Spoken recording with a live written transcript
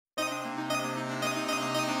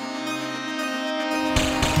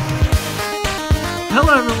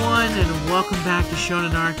Hello everyone, and welcome back to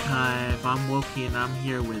Shonen Archive. I'm Wokey, and I'm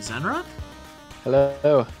here with Zenra.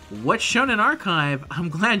 Hello. What's Shonen Archive? I'm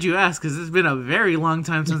glad you asked, because it's been a very long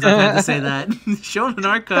time since I've had to say that. Shonen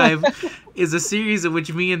Archive is a series in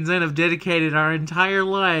which me and Zen have dedicated our entire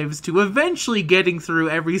lives to eventually getting through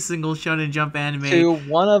every single Shonen Jump anime. To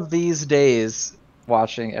one of these days,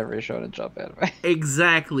 watching every Shonen Jump anime.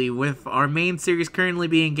 Exactly, with our main series currently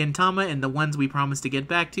being Gintama, and the ones we promised to get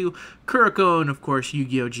back to, Kuroko, and of course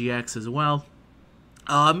Yu-Gi-Oh! GX as well.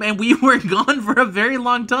 And we were gone for a very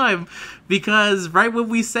long time, because right when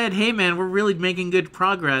we said, hey man, we're really making good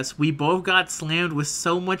progress, we both got slammed with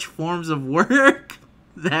so much forms of work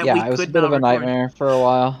that we could not record. Yeah, it was a bit of a nightmare for a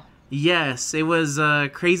while. Yes, it was a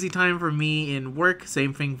crazy time for me in work.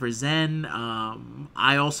 Same thing for Zen.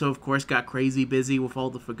 I also, of course, got crazy busy with all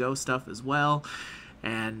the Fago stuff as well.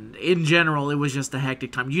 And in general, it was just a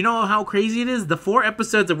hectic time. You know how crazy it is? The 4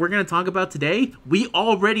 episodes that we're going to talk about today, we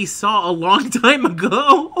already saw a long time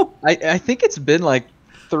ago. I think it's been like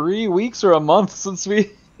 3 weeks or a month since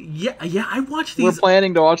we... Yeah, I watched these. We're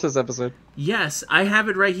planning to watch this episode. Yes, I have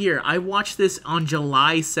it right here. I watched this on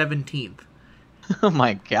July 17th. Oh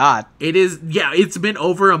my god. It is, yeah, it's been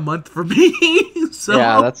over a month for me. So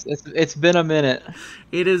yeah, it's been a minute.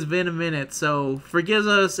 It has been a minute, so forgive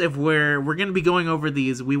us if we're going to be going over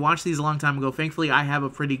these. We watched these a long time ago. Thankfully, I have a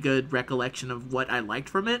pretty good recollection of what I liked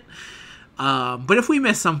from it. But if we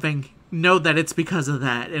miss something, know that it's because of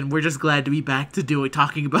that, and we're just glad to be back to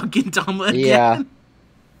talking about Gintama again. Yeah.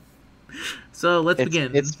 So let's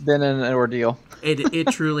begin. It's been an ordeal. It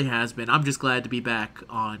truly has been. I'm just glad to be back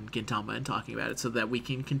on Gintama and talking about it so that we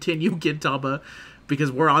can continue Gintama,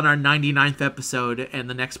 because we're on our 99th episode and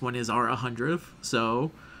the next one is our 100th.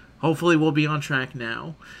 So hopefully we'll be on track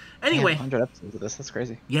now. Anyway, 100 episodes of this. That's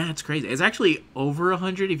crazy. Yeah, it's crazy. It's actually over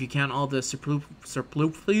 100 if you count all the I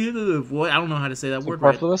don't know how to say that word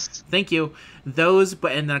right. Thank you. Those,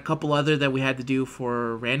 and then a couple other that we had to do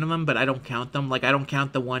for random, but I don't count them. Like, I don't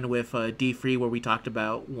count the one with D3 where we talked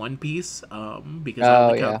about One Piece,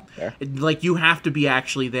 because like, you have to be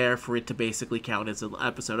actually there for it to basically count as an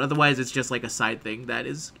episode. Otherwise, it's just like a side thing that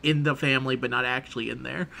is in the family but not actually in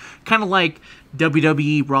there. Kind of like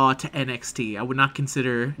WWE Raw to NXT. I would not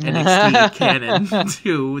consider NXT canon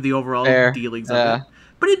to the overall dealings of it.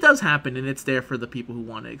 But it does happen, and it's there for the people who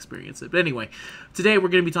want to experience it. But anyway, today we're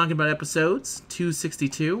going to be talking about episodes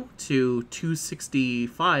 262 to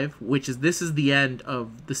 265, this is the end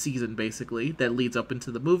of the season, basically, that leads up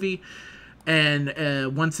into the movie. And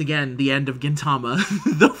once again, the end of Gintama.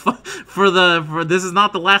 This is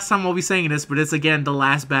not the last time I'll be saying this, but it's again the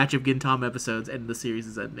last batch of Gintama episodes, and the series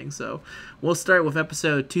is ending. So we'll start with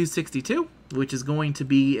episode 262, which is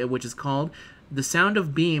called "The Sound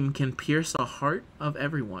of Beam Can Pierce the Heart of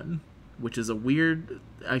Everyone," which is a weird.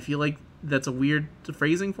 I feel like that's a weird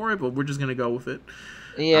phrasing for it, but we're just gonna go with it.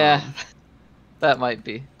 Yeah, that might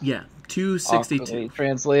be. Yeah, 262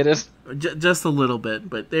 translated. Just a little bit,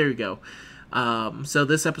 but there you go. So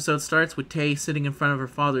this episode starts with Tay sitting in front of her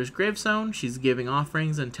father's gravestone. She's giving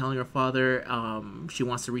offerings and telling her father she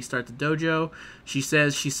wants to restart the dojo. She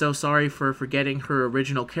says she's so sorry for forgetting her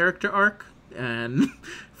original character arc and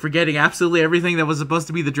forgetting absolutely everything that was supposed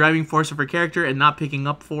to be the driving force of her character and not picking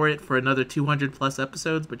up for it for another 200 plus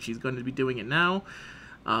episodes, but she's going to be doing it now.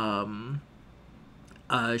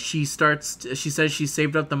 She says she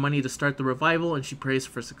saved up the money to start the revival, and she prays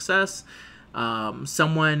for success.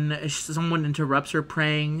 Someone interrupts her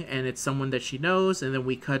praying, and it's someone that she knows, and then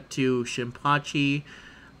we cut to Shinpachi,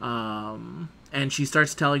 and she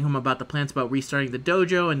starts telling him about the plans about restarting the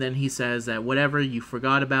dojo, and then he says that whatever, you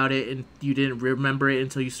forgot about it, and you didn't remember it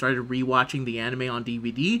until you started rewatching the anime on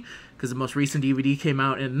DVD, because the most recent DVD came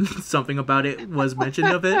out, and something about it was mentioned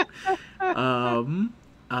of it.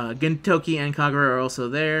 Gintoki and Kagura are also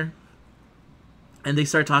there. And they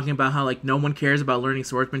start talking about how, like, no one cares about learning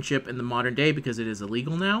swordsmanship in the modern day because it is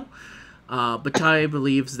illegal now. But Tai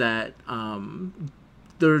believes that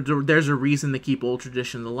there's a reason to keep old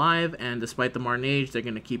traditions alive, and despite the modern age, they're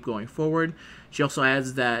going to keep going forward. She also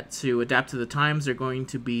adds that to adapt to the times, they're going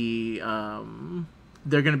to be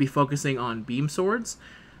focusing on beam swords.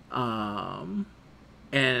 And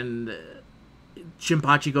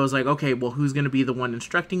Shinpachi goes like, okay, well, who's going to be the one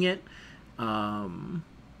instructing it?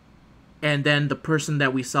 And then the person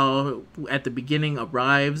that we saw at the beginning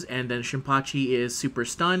arrives, and then Shinpachi is super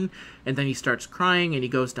stunned, and then he starts crying, and he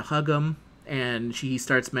goes to hug him, and he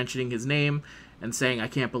starts mentioning his name and saying, I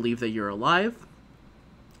can't believe that you're alive.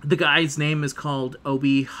 The guy's name is called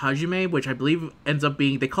Obi Hajime, which I believe ends up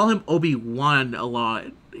being, they call him Obi-Wan a lot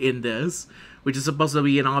in this, which is supposed to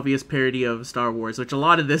be an obvious parody of Star Wars, which a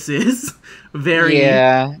lot of this is. Very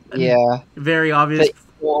very obvious.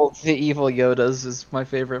 The evil Yodas is my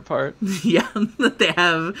favorite part. Yeah,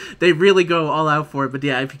 they really go all out for it. But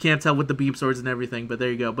yeah, if you can't tell with the beam swords and everything, but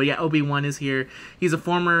there you go. But yeah, Obi-Wan is here. He's a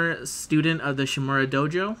former student of the Shimura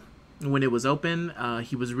Dojo when it was open.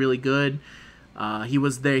 He was really good. He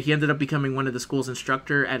was there. He ended up becoming one of the school's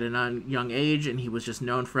instructor at a young age, and he was just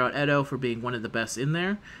known throughout Edo for being one of the best in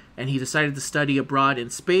there. And he decided to study abroad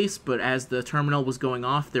in space, but as the terminal was going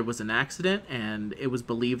off, there was an accident, and it was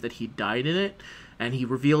believed that he died in it. And he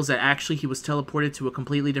reveals that actually he was teleported to a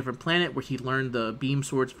completely different planet where he learned the beam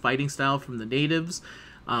swords fighting style from the natives.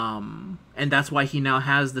 And that's why he now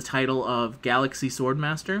has the title of Galaxy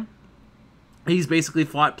Swordmaster. He's basically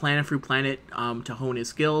fought planet through planet to hone his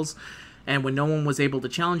skills. And when no one was able to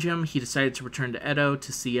challenge him, he decided to return to Edo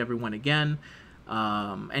to see everyone again.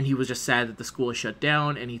 And he was just sad that the school is shut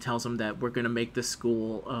down. And he tells them that we're going to make this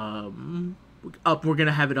school up. We're going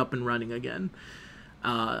to have it up and running again.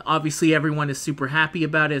 Obviously, everyone is super happy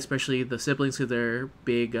about it, especially the siblings who they're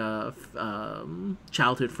big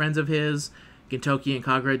childhood friends of his. Gintoki and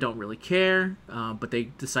Kagura don't really care, but they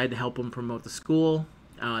decide to help him promote the school.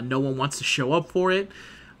 No one wants to show up for it.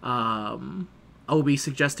 Obi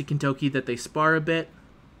suggested Gintoki that they spar a bit.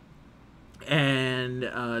 And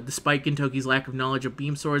despite Gintoki's lack of knowledge of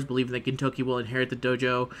beam swords, believing that Gintoki will inherit the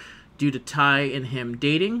dojo due to Tai and him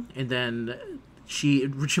dating, and then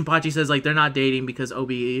Shinpachi says, like, they're not dating because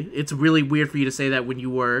Obi, it's really weird for you to say that when you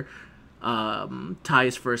were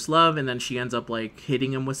Tai's first love, and then she ends up, like,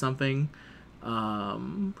 hitting him with something.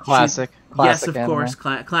 Classic yes, of anime. course,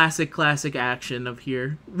 classic action of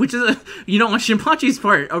here. Which is, on Shinpachi's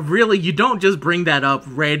part, really, you don't just bring that up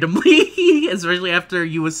randomly, especially after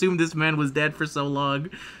you assume this man was dead for so long.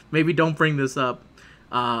 Maybe don't bring this up.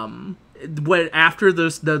 After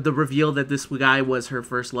the reveal that this guy was her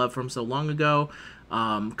first love from so long ago,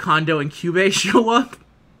 Kondo and Kyubey show up.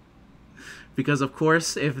 Because, of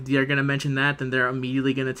course, if they're going to mention that, then they're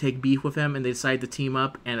immediately going to take beef with him, and they decide to team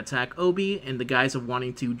up and attack Obi in the guise of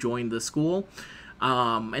wanting to join the school.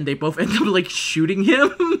 And they both end up, like, shooting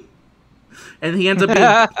him. And he ends up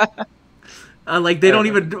being... they don't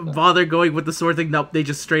even bother going with the sword thing. Nope, they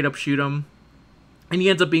just straight up shoot him. And he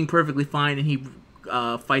ends up being perfectly fine, and he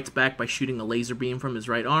fights back by shooting a laser beam from his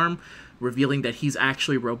right arm, revealing that he's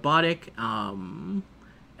actually robotic.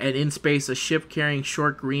 And in space, a ship carrying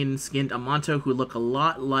short green-skinned Amanto who look a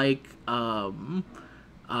lot like Yoda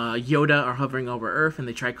are hovering over Earth, and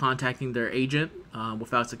they try contacting their agent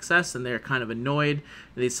without success, and they're kind of annoyed,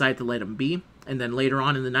 and they decide to let him be. And then later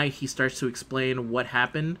on in the night, he starts to explain what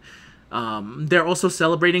happened. They're also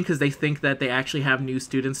celebrating because they think that they actually have new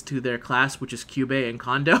students to their class, which is Kyubey and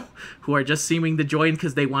Kondo, who are just seeming to join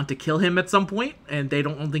because they want to kill him at some point, and they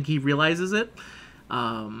don't think he realizes it.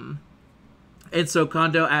 And so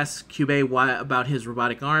Kondo asks Kyubey about his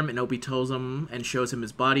robotic arm, and Obi tells him and shows him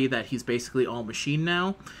his body that he's basically all machine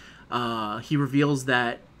now. He reveals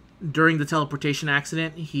that during the teleportation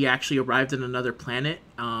accident, he actually arrived in another planet,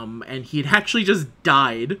 and he'd actually just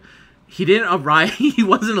died. He didn't arrive, he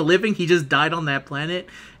wasn't a living, he just died on that planet,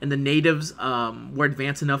 and the natives were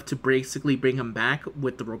advanced enough to basically bring him back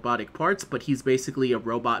with the robotic parts, but he's basically a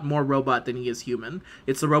robot, more robot than he is human.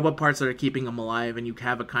 It's the robot parts that are keeping him alive, and you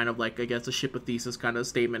have a kind of, like, I guess a ship of thesis kind of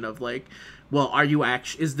statement of, like, well,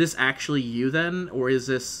 is this actually you then, or is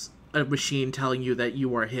this a machine telling you that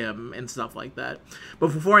you are him, and stuff like that. But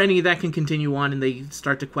before any of that can continue on, and they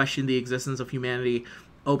start to question the existence of humanity,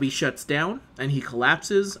 Obi shuts down and he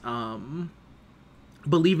collapses,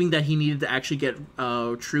 believing that he needed to actually get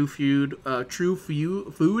true food,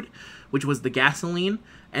 which was the gasoline.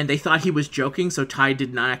 And they thought he was joking, so Tai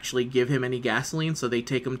did not actually give him any gasoline. So they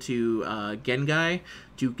take him to Gengai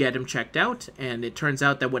to get him checked out. And it turns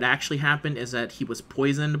out that what actually happened is that he was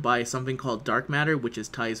poisoned by something called dark matter, which is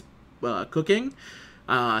Tai's cooking.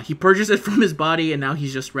 He purges it from his body, and now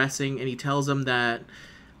he's just resting. And he tells him that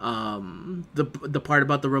the part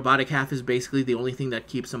about the robotic half is basically the only thing that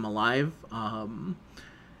keeps him alive. And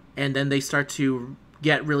then they start to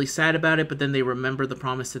get really sad about it, but then they remember the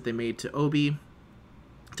promise that they made to Obi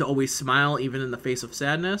to always smile even in the face of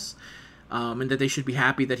sadness, and that they should be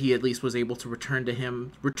happy that he at least was able to return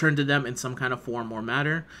to them in some kind of form or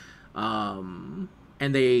matter. And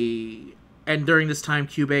during this time,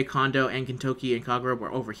 Kyubey, Kondo, and Gintoki and Kagura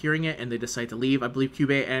were overhearing it, and they decide to leave. I believe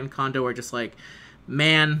Kyubey and Kondo are just like,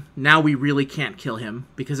 man, now we really can't kill him,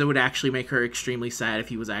 because it would actually make her extremely sad if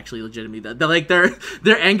he was actually legitimately dead.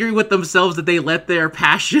 They're angry with themselves that they let their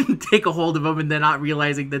passion take a hold of them, and they're not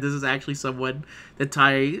realizing that this is actually someone that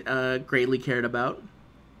Tai greatly cared about.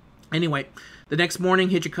 Anyway, The next morning,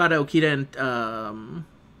 Hijikata, Okita,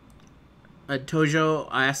 and Tojo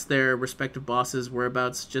asked their respective bosses'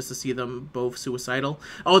 whereabouts just to see them both suicidal.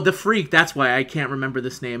 Oh, the Freak, that's why I can't remember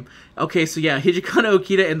this name. Okay, so yeah, Hijikata,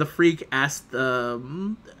 Okita, and the Freak asked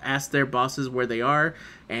their bosses where they are,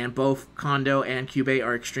 and both Kondo and Kyubey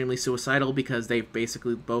are extremely suicidal because they've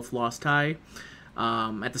basically both lost Tai.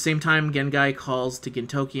 At the same time, Gengai calls to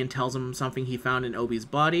Gintoki and tells him something he found in Obi's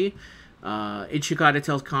body. Ichikata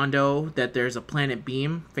tells Kondo that there's a planet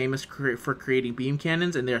Beam, famous for creating beam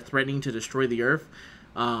cannons, and they're threatening to destroy the Earth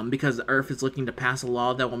because the Earth is looking to pass a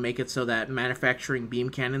law that will make it so that manufacturing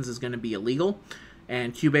beam cannons is going to be illegal.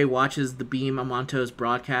 And Kyubey watches the Beam Amanto's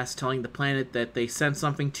broadcast telling the planet that they sent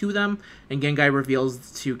something to them, and Gengai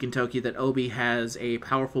reveals to Gintoki that Obi has a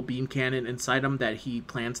powerful beam cannon inside him that he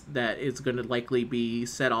plans that is going to likely be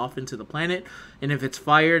set off into the planet, and if it's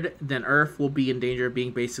fired, then Earth will be in danger of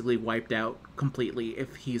being basically wiped out completely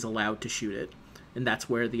if he's allowed to shoot it. And that's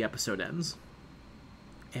where the episode ends.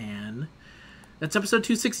 And that's episode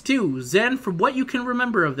 262. Zen, from what you can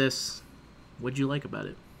remember of this, what'd you like about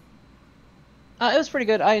it? It was pretty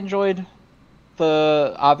good. I enjoyed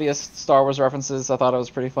the obvious Star Wars references. I thought it was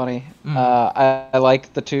pretty funny. I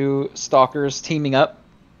like the two stalkers teaming up.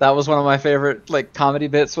 That was one of my favorite comedy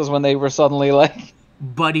bits. Was when they were suddenly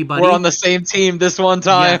buddy. We're on the same team this one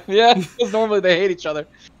time. Yeah, because normally they hate each other.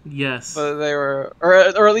 Yes, but they were, or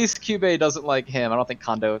at least Kyubey doesn't like him. I don't think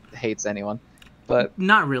Kondo hates anyone, but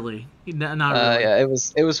not really. Not really. Yeah, it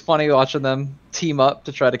was funny watching them team up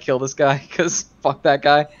to try to kill this guy because fuck that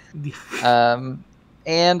guy.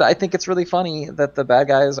 And I think it's really funny that the bad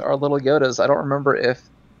guys are little Yodas. I don't remember if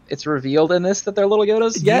it's revealed in this that they're little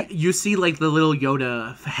Yodas yet. You see the little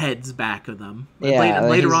Yoda heads back of them. Yeah,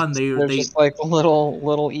 later on they're just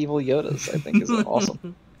little evil Yodas. I think is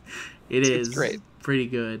awesome. It's great. Pretty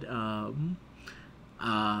good.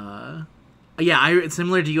 Yeah,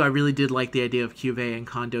 similar to you, I really did like the idea of Kyubey and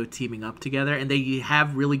Kondo teaming up together, and they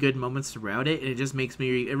have really good moments throughout it, and it just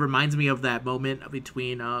it reminds me of that moment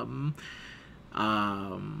between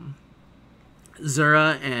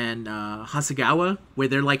Zura and Hasegawa, where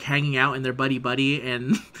they're hanging out and they're buddy,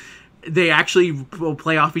 and they actually will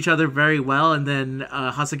play off each other very well, and then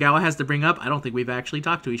Hasegawa has to bring up, I don't think we've actually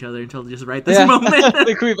talked to each other until just right this moment. I don't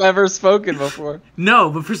think we've ever spoken before. No,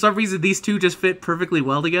 but for some reason these two just fit perfectly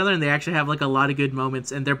well together, and they actually have a lot of good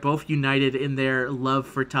moments, and they're both united in their love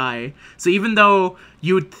for Tai. So even though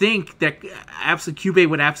you would think that Kyubey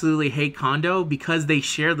would absolutely hate Kondo, because they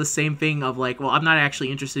share the same thing of well, I'm not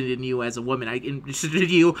actually interested in you as a woman, I'm interested in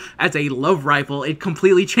you as a love rival, it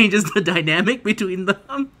completely changes the dynamic between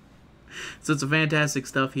them. So it's a fantastic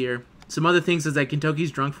stuff here. Some other things is that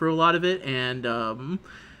Gintoki's drunk for a lot of it, and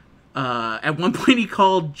at one point he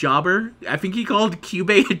called Jobber. I think he called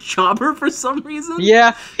Kyubey a jobber for some reason.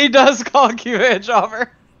 Yeah, he does call Kyubey a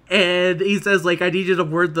jobber. And he says, I need you to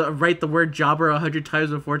write the word jobber 100 times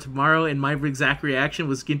before tomorrow, and my exact reaction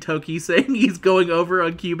was Gintoki saying he's going over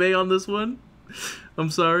on Kyubey on this one. I'm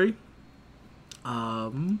sorry.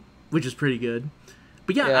 Which is pretty good.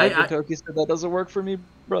 But yeah, Gintoki said that doesn't work for me,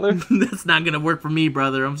 brother. That's not gonna work for me,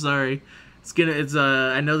 brother. I'm sorry.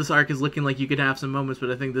 I know this arc is looking like you could have some moments, but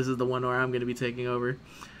I think this is the one where I'm gonna be taking over.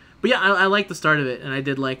 But yeah, I like the start of it, and I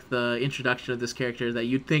did like the introduction of this character that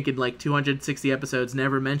you'd think in 260 episodes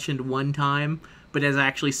never mentioned one time, but is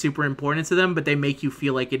actually super important to them, but they make you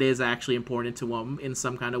feel like it is actually important to them in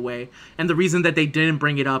some kind of way. And the reason that they didn't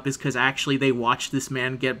bring it up is because actually they watched this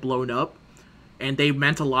man get blown up, and they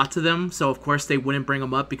meant a lot to them, so of course they wouldn't bring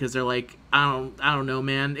them up because they're I don't know,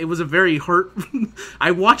 man. It was a very I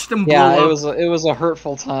watched them blow up. Yeah, it was a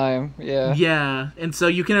hurtful time. Yeah. Yeah, and so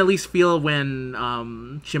you can at least feel when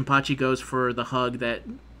Shinpachi goes for the hug that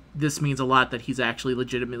this means a lot that he's actually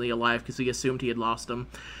legitimately alive, because he assumed he had lost him.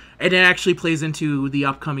 And it actually plays into the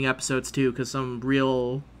upcoming episodes too, because some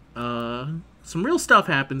real stuff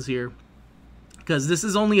happens here. Because this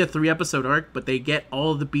is only a 3-episode arc, but they get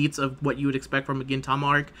all of the beats of what you would expect from a Gintama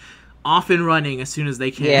arc off and running as soon as they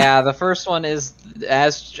can. Yeah, the first one is,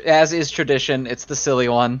 as is tradition, it's the silly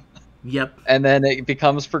one. Yep. And then it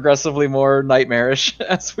becomes progressively more nightmarish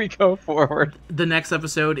as we go forward. The next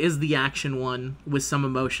episode is the action one with some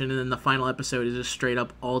emotion, and then the final episode is just straight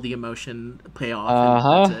up all the emotion payoff,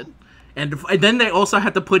 and that's it. And then they also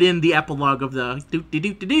had to put in the epilogue of the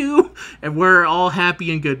do-do-do-do-do, and we're all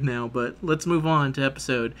happy and good now. But let's move on to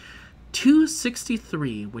episode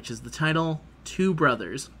 263, which is the title, Two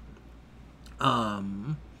Brothers.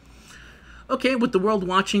 Okay, with the world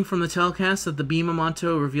watching from the telecast that the beam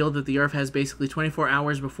Amanto revealed that the Earth has basically 24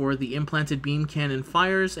 hours before the implanted beam cannon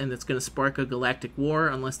fires, and it's going to spark a galactic war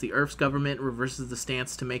unless the Earth's government reverses the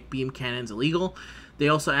stance to make beam cannons illegal. They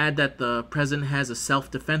also add that the president has a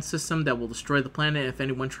self-defense system that will destroy the planet if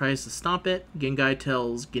anyone tries to stop it. Gengai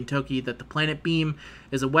tells Gintoki that the planet beam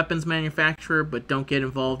is a weapons manufacturer, but don't get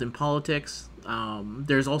involved in politics.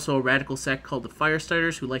 There's also a radical sect called the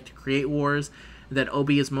Firestarters who like to create wars. That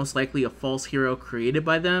Obi is most likely a false hero created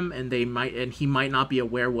by them, and he might not be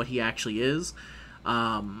aware what he actually is.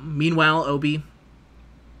 Meanwhile, Obi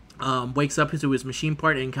wakes up to his machine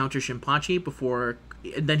part and encounters Shinpachi before.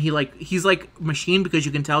 And then he's like machine because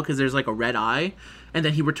you can tell because there's like a red eye, and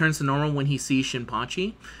then he returns to normal when he sees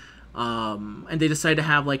Shinpachi. And they decide to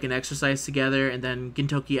have like an exercise together, and then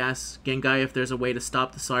Gintoki asks Gengai if there's a way to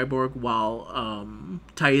stop the cyborg while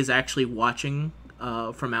Tai is actually watching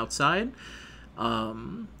from outside.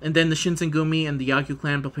 And then the Shinsengumi and the Yagyu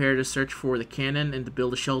clan prepare to search for the cannon and to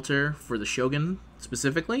build a shelter for the Shogun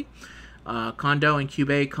specifically. Kondo and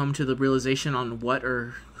Kyubei come to the realization on what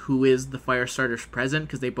or who is the Firestarter's present,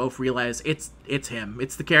 because they both realize it's him.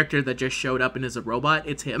 It's the character that just showed up and is a robot.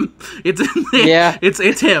 It's him. It's him.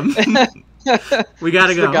 We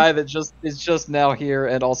gotta go. The guy that is just now here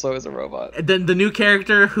and also is a robot. And then the new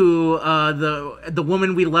character who the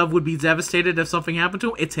woman we love would be devastated if something happened to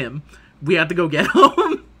him. It's him. We have to go get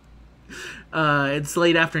him. It's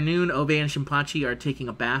late afternoon. Obe and Shinpachi are taking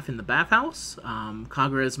a bath in the bathhouse.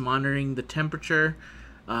 Kagura is monitoring the temperature.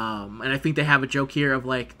 And I think they have a joke here of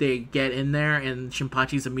like they get in there and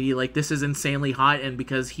Shinpachi's immediately like, this is insanely hot, and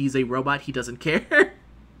because he's a robot he doesn't care.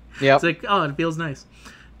 Yeah, it's like, oh, it feels nice.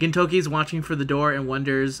 Gintoki's watching for the door and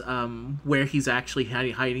wonders where he's actually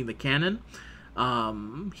hiding the cannon.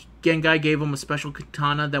 Gengai gave him a special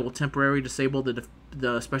katana that will temporarily disable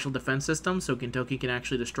the special defense system, so Gintoki can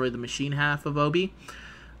actually destroy the machine half of Obi.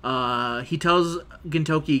 He tells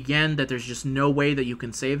Gintoki again that there's just no way that you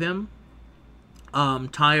can save him.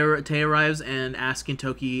 Tai arrives and asks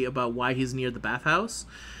Gintoki about why he's near the bathhouse.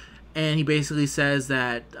 And he basically says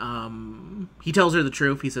that, he tells her the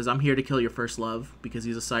truth. He says, I'm here to kill your first love, because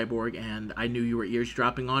he's a cyborg, and I knew you were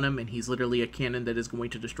eavesdropping on him, and he's literally a cannon that is going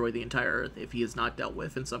to destroy the entire Earth if he is not dealt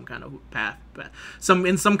with in some kind of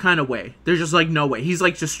in some kind of way. There's just, like, no way. He's,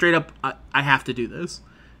 like, just straight up, I have to do this.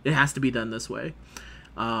 It has to be done this way.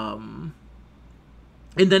 And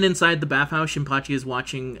then inside the bathhouse, Shinpachi is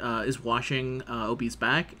washing Obi's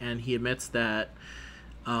back, and he admits that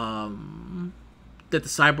that the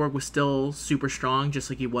cyborg was still super strong, just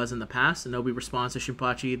like he was in the past. And Obi responds to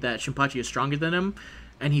Shinpachi that Shinpachi is stronger than him,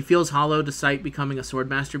 and he feels hollow despite becoming a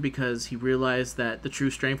swordmaster because he realized that the true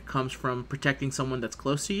strength comes from protecting someone that's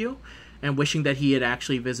close to you, and wishing that he had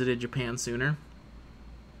actually visited Japan sooner.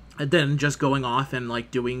 And then just going off and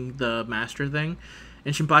like doing the master thing.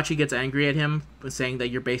 And Shinpachi gets angry at him, saying that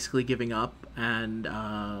you're basically giving up, and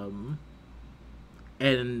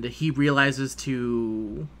he realizes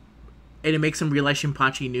and it makes him realize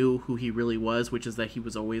Shinpachi knew who he really was, which is that he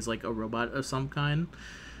was always like a robot of some kind.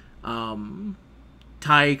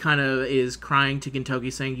 Tai kind of is crying to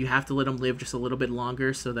Gintoki, saying you have to let him live just a little bit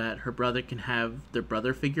longer so that her brother can have their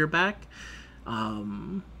brother figure back.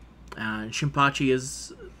 And Shinpachi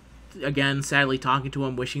is, again, sadly talking to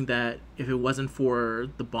him, wishing that if it wasn't for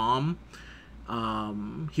the bomb,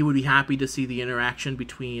 he would be happy to see the interaction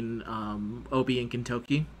between Obi and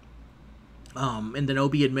Gintoki. And then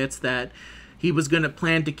Obi admits that he was going to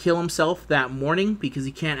plan to kill himself that morning because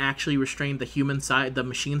he can't actually restrain the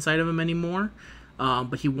machine side of him anymore.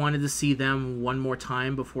 But he wanted to see them one more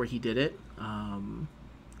time before he did it. And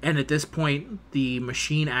at this point, the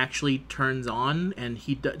machine actually turns on, and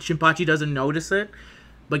Shinpachi doesn't notice it,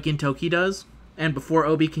 but Gintoki does. And before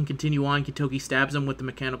Obi can continue on, Gintoki stabs him with the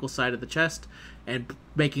mechanical side of the chest, and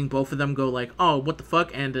making both of them go like, oh, what the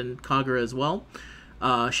fuck, and then Kagura as well.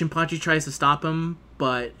 Shinpachi tries to stop him,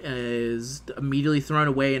 but is immediately thrown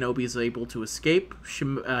away, and Obi is able to escape.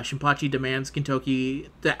 Shinpachi demands Gintoki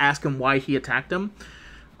to ask him why he attacked him.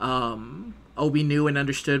 Obi knew and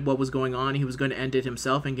understood what was going on. He was going to end it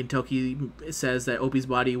himself, and Gintoki says that Obi's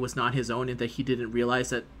body was not his own and that he didn't realize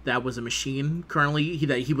that that was a machine currently,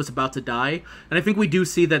 that he was about to die. And I think we do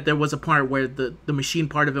see that there was a part where the machine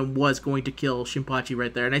part of him was going to kill Shinpachi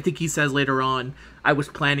right there. And I think he says later on, I was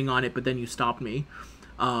planning on it, but then you stopped me.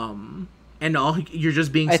 And you're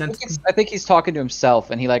just being sent. I think he's talking to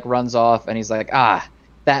himself, and he like runs off, and he's like,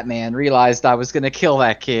 that man realized I was gonna kill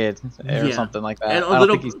that kid, or something like that. I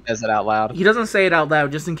don't think he says it out loud. He doesn't say it out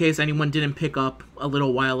loud, just in case anyone didn't pick up a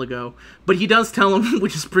little while ago. But he does tell him,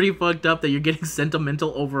 which is pretty fucked up, that you're getting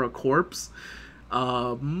sentimental over a corpse.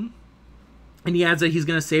 And he adds that he's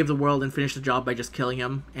going to save the world and finish the job by just killing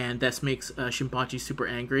him, and this makes Shinpachi super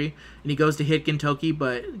angry. And he goes to hit Gintoki,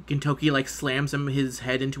 but Gintoki like slams his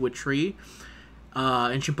head into a tree.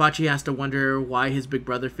 And Shinpachi has to wonder why his big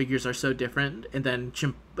brother figures are so different. And then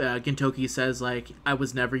Gintoki says, like, I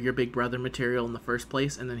was never your big brother material in the first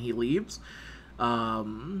place. And then he leaves.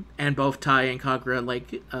 And both Tai and Kagura,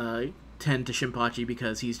 like, tend to Shinpachi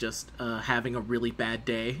because he's just having a really bad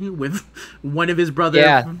day with one of his brother.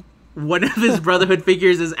 Yeah. One of his brotherhood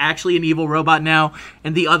figures is actually an evil robot now.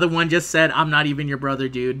 And the other one just said, I'm not even your brother,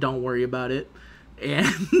 dude. Don't worry about it. And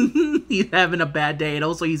he's having a bad day, and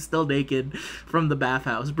also he's still naked from the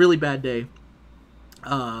bathhouse. Really bad day.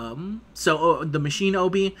 So the machine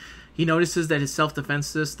Obi, he notices that his self-defense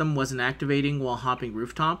system wasn't activating while hopping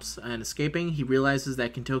rooftops and escaping. He realizes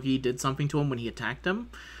that Gintoki did something to him when he attacked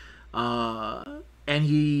him. And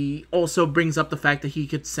he also brings up the fact that he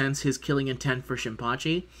could sense his killing intent for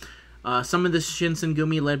Shinpachi. Some of the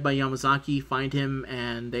Shinsengumi led by Yamazaki find him,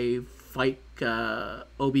 and they fight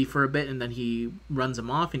Obi for a bit, and then he runs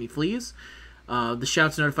him off and he flees. The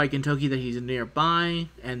shouts notify Gintoki that he's nearby,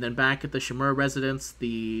 and then back at the Shimura residence,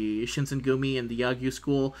 the Shinsengumi and the Yagyu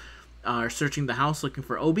school are searching the house looking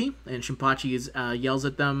for Obi, and Shinpachi yells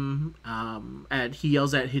at them. He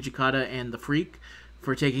yells at Hijikata and the Freak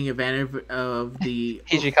for taking advantage of the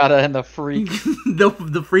Hijikata and the Freak.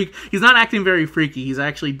 the Freak. He's not acting very freaky. He's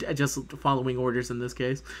actually just following orders in this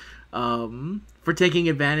case. For taking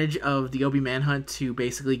advantage of the Obi manhunt to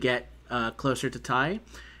basically get closer to Tai.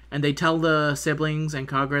 And they tell the siblings and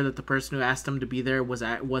Kagura that the person who asked them to be there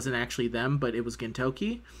wasn't actually them, but it was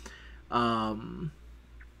Gintoki. And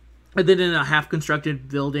then in a half-constructed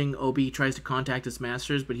building, Obi tries to contact his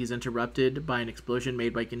masters, but he's interrupted by an explosion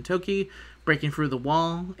made by Gintoki, breaking through the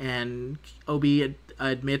wall, and Obi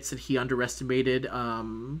admits that he underestimated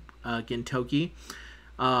Gintoki.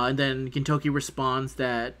 And then Gintoki responds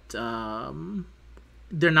that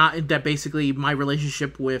that basically my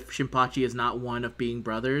relationship with Shinpachi is not one of being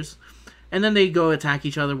brothers. And then they go attack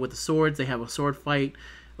each other with the swords. They have a sword fight.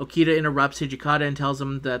 Okita interrupts Hijikata and tells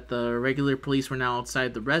him that the regular police were now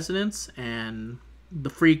outside the residence, and the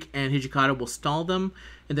Freak and Hijikata will stall them.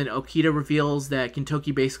 And then Okita reveals that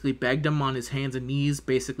Gintoki basically begged him on his hands and knees,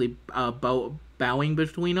 basically bowing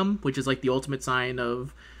between them, which is like the ultimate sign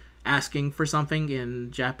of asking for something in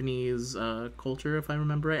Japanese culture, if I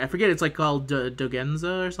remember right. I forget, it's like called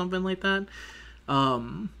dogenza or something like that.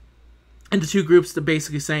 And the two groups are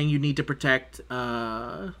basically saying you need to protect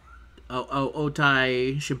Otai,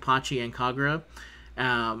 Shinpachi, and Kagura,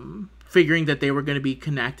 figuring that they were going to be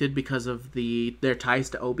connected because of their ties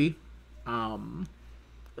to Obi. And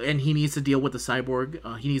he needs to deal with the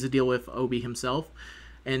cyborg. He needs to deal with Obi himself.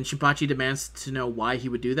 And Shinpachi demands to know why he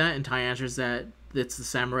would do that, and Tai answers that it's the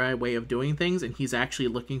samurai way of doing things, and he's actually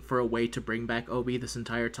looking for a way to bring back Obi this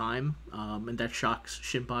entire time, and that shocks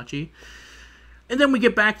Shinpachi. And then we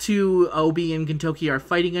get back to Obi and Gintoki are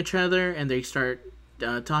fighting each other, and they start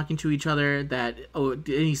talking to each other. And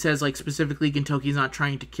he says, like, specifically Gintoki's not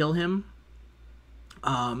trying to kill him.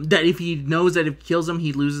 That if he knows that if he kills him,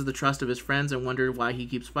 he loses the trust of his friends and wonders why he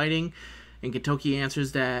keeps fighting. And Gintoki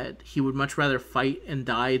answers that he would much rather fight and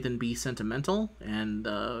die than be sentimental. And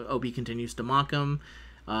Obi continues to mock him,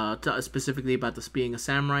 specifically about this being a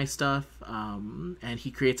samurai stuff. And he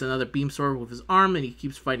creates another beam sword with his arm, and he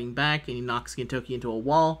keeps fighting back, and he knocks Gintoki into a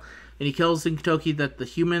wall. And he tells Gintoki that the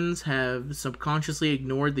humans have subconsciously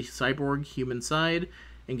ignored the cyborg human side.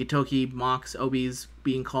 And Gintoki mocks Obi's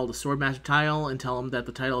being called a Swordmaster title and tell him that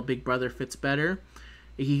the title of Big Brother fits better.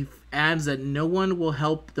 He adds that no one will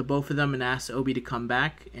help the both of them and asks Obi to come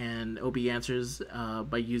back. And Obi answers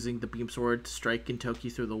by using the beam sword to strike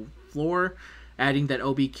Gintoki through the floor, adding that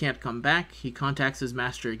Obi can't come back. He contacts his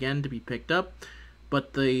master again to be picked up,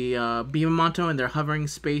 but the Bimamoto and their hovering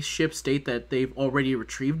spaceship state that they've already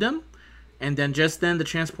retrieved him. And then just then the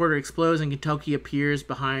transporter explodes and Gintoki appears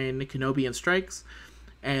behind Kenobi and strikes.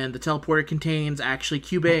 And the teleporter contains actually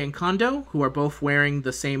Kyubey and Kondo, who are both wearing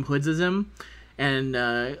the same hoods as him. And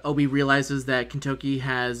Obi realizes that Gintoki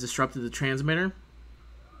has disrupted the transmitter.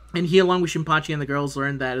 And he, along with Shinpachi and the girls,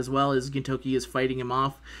 learn that as well as Gintoki is fighting him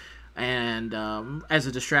off. And as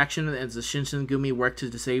a distraction, as the Shinsengumi work to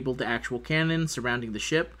disable the actual cannon surrounding the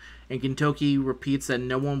ship. And Gintoki repeats that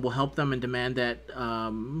no one will help them and demand that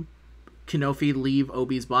Kenofi leave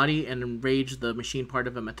Obi's body, and enraged the machine part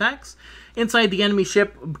of him attacks. Inside the enemy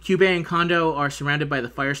ship, Kyubey and Kondo are surrounded by the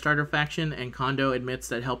Firestarter faction, and Kondo admits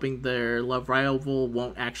that helping their love rival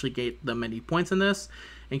won't actually get them any points in this.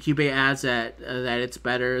 And Kyubey adds that it's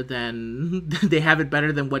better than they have it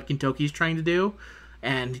better than what Gintoki's trying to do,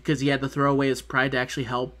 and because he had to throw away his pride to actually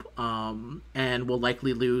help, and will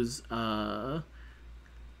likely lose.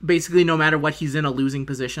 Basically, no matter what, he's in a losing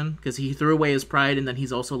position because he threw away his pride, and then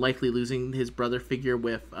he's also likely losing his brother figure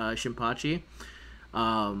with Shinpachi.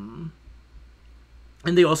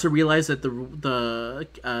 And they also realize that the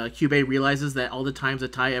Kyubey realizes that all the times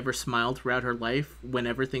that Tai ever smiled throughout her life,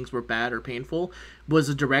 whenever things were bad or painful, was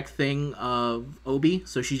a direct thing of Obi.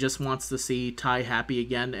 So she just wants to see Tai happy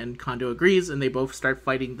again, and Kondo agrees, and they both start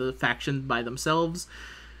fighting the faction by themselves.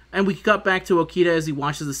 And we cut back to Okita as he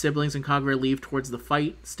watches the siblings and Kagura leave towards the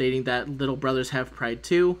fight, stating that little brothers have pride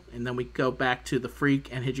too. And then we go back to the Freak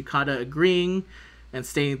and Hijikata agreeing and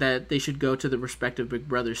stating that they should go to the respective big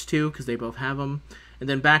brothers too, because they both have them. And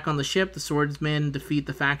then back on the ship, the swordsmen defeat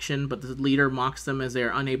the faction, but the leader mocks them as they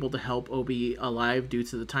are unable to help Obi alive due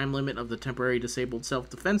to the time limit of the temporary disabled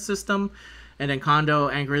self-defense system. And then Kondo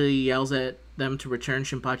angrily yells at them to return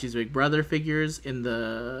Shinpachi's big brother figures in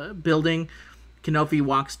the building. Kenofi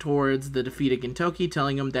walks towards the defeated Gintoki,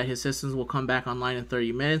 telling him that his systems will come back online in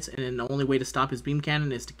 30 minutes, and the only way to stop his beam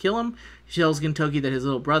cannon is to kill him. He tells Gintoki that his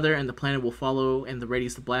little brother and the planet will follow, and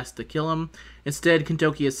readies the blast to kill him. Instead,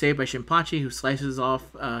 Gintoki is saved by Shinpachi, who slices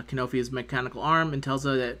off Kenofi's mechanical arm and tells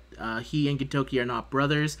her that he and Gintoki are not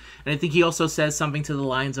brothers. And I think he also says something to the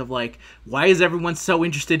lines of, like, why is everyone so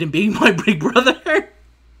interested in being my big brother?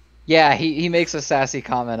 Yeah, he makes a sassy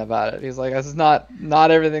comment about it. He's like, "This is not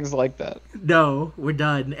everything's like that." No, we're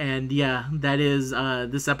done. And yeah, that is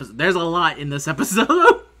this episode. There's a lot in this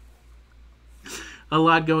episode. A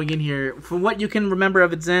lot going in here. From what you can remember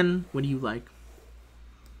of it, Zen, what do you like?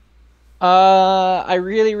 I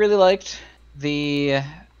really liked the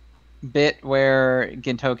bit where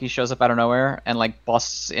Gintoki shows up out of nowhere and like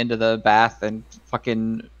busts into the bath and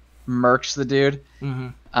fucking murks the dude. Mm-hmm.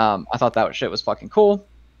 I thought that shit was fucking cool.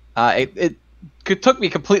 It took me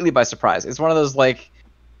completely by surprise. It's one of those like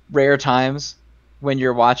rare times when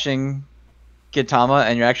you're watching Gintama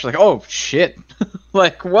and you're actually like, oh shit,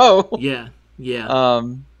 like whoa. Yeah.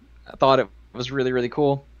 I thought it was really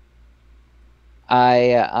cool.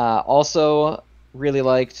 I also really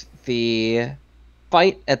liked the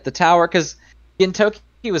fight at the tower because Gintoki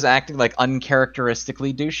was acting like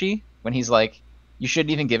uncharacteristically douchey when he's like, you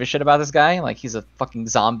shouldn't even give a shit about this guy. Like he's a fucking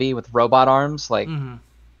zombie with robot arms. Like. Mm-hmm.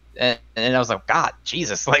 And I was like, God,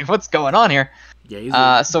 Jesus, like, what's going on here?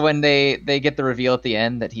 Yeah. So when they get the reveal at the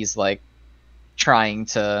end that he's like trying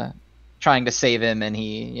to save him and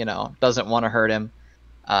he doesn't want to hurt him,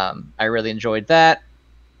 I really enjoyed that.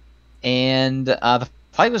 And the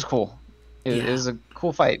fight was cool. It was a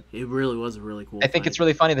cool fight. It really was a really cool. I think it's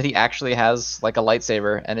really funny that he actually has like a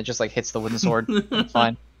lightsaber and it just like hits the wooden sword. It's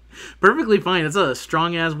fine. Perfectly fine. It's a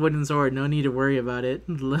strong ass wooden sword. No need to worry about it.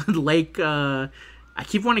 Like I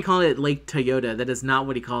keep wanting to call it Lake Toyota. That is not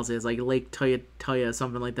what he calls it. It's like Lake Toya,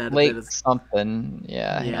 something like that. Lake something.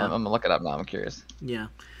 Yeah. I'm going to look it up now. I'm curious. Yeah.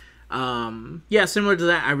 Yeah, similar to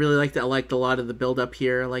that, I really liked it. I liked a lot of the build-up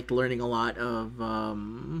here. I liked learning a lot of,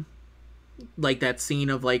 like, that scene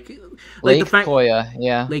of, like Lake Toya,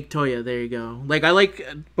 yeah. Lake Toya, there you go. Like, I like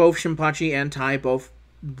both Shinpachi and Tai both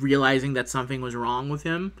realizing that something was wrong with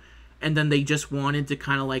him. And then they just wanted to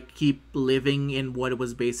kind of, like, keep living in what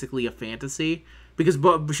was basically a fantasy. Because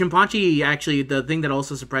Shinpachi, actually, the thing that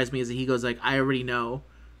also surprised me is that he goes, like, I already know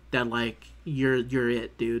that, like, you're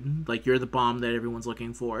it, dude. Like, you're the bomb that everyone's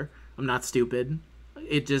looking for. I'm not stupid.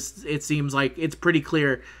 It seems like it's pretty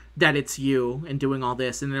clear that it's you and doing all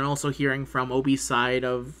this. And then also hearing from Obi's side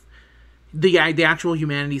of the actual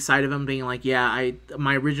humanity side of him being like, yeah,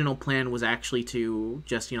 my original plan was actually to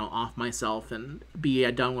just, off myself and be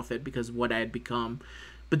done with it because of what I had become.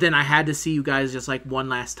 But then I had to see you guys just like one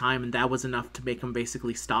last time, and that was enough to make him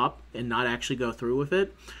basically stop and not actually go through with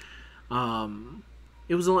it.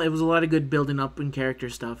 It was a lot of good building up and character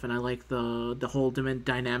stuff, and I like the whole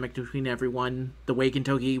dynamic between everyone. The way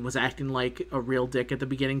Gintoki was acting like a real dick at the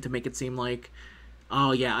beginning to make it seem like,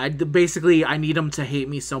 oh yeah, I need them to hate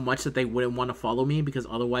me so much that they wouldn't want to follow me because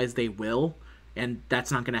otherwise they will, and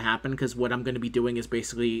that's not going to happen because what I'm going to be doing is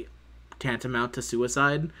basically tantamount to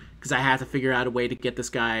suicide because I have to figure out a way to get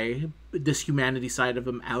this humanity side of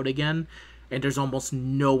him out again, and there's almost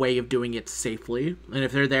no way of doing it safely, and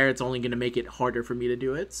if they're there it's only going to make it harder for me to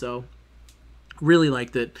do it. So really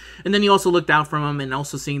liked it. And then he also looked out from him, and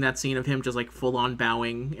also seeing that scene of him just like full on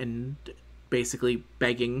bowing and basically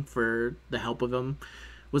begging for the help of him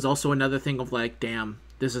was also another thing of like, damn,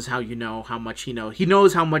 this is how you know how much he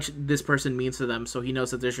knows how much this person means to them. So he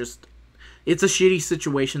knows that it's a shitty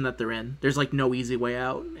situation that they're in. There's like no easy way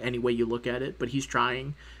out any way you look at it, but he's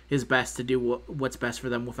trying his best to do what's best for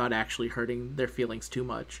them without actually hurting their feelings too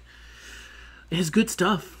much. It's good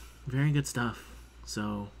stuff. Very good stuff.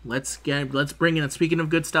 So let's bring in it. Speaking of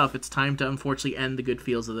good stuff, it's time to unfortunately end the good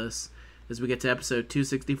feels of this as we get to episode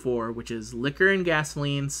 264, which is Liquor and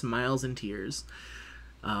Gasoline, Smiles and Tears.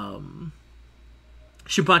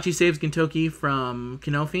 Shinpachi saves Gintoki from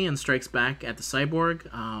Kenofi and strikes back at the cyborg,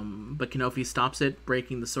 but Kenofi stops it,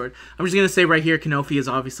 breaking the sword. I'm just going to say right here, Kenofi is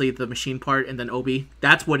obviously the machine part, and then Obi.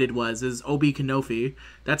 That's what it was, is Obi Kenofi.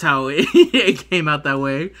 That's how it came out that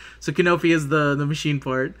way. So Kenofi is the machine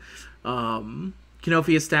part.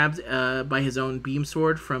 Kenofi is stabbed by his own beam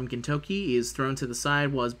sword from Gintoki. He is thrown to the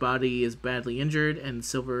side while his body is badly injured, and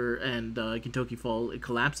Gintoki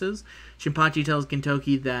collapses. Shinpachi tells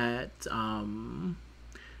Gintoki that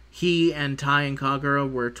he and Tai and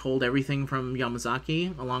Kagura were told everything from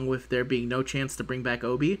Yamazaki, along with there being no chance to bring back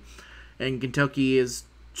Obi. And Gintoki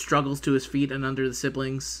struggles to his feet and under the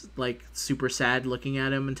siblings, like, super sad looking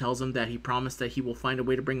at him, and tells him that he promised that he will find a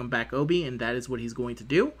way to bring him back Obi, and that is what he's going to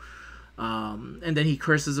do. And then he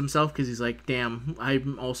curses himself because he's like, damn,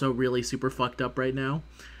 I'm also really super fucked up right now.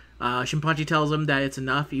 Shinpachi tells him that it's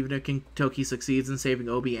enough. Even if Gintoki succeeds in saving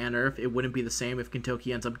Obi and Earth, it wouldn't be the same if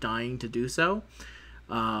Gintoki ends up dying to do so.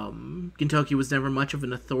 Gintoki was never much of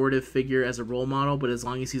an authoritative figure as a role model, but as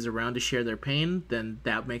long as he's around to share their pain, then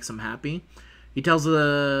that makes him happy. He tells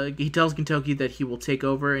Gintoki that he will take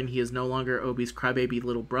over, and he is no longer Obi's crybaby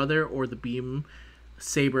little brother or the beam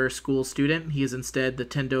saber school student. He is instead the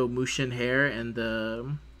Tendo Mushin heir, and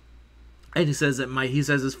he says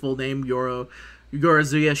his full name, Yorozuya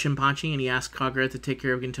Shinpachi, and he asks Kagura to take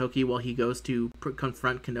care of Gintoki while he goes to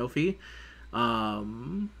confront Kenofi.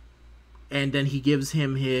 And then he gives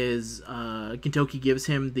him Gintoki gives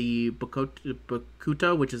him the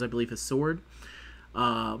Bakuto, which is, I believe, his sword.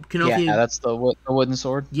 Kenofi, yeah, that's the wooden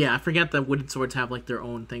sword. Yeah, I forget that wooden swords have, like, their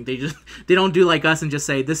own thing. They don't do like us and just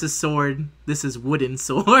say, this is sword, this is wooden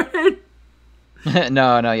sword.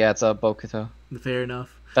 No, yeah, it's a Bakuto. Fair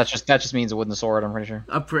enough. That just means a wooden sword, I'm pretty sure.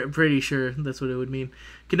 I'm pretty sure that's what it would mean.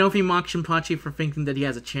 Kenofi mocks Shinpachi for thinking that he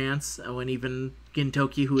has a chance, when even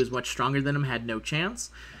Gintoki, who is much stronger than him, had no chance.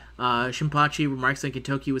 Shinpachi remarks that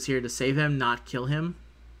Gintoki was here to save him, not kill him.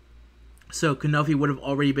 So Kenofi would have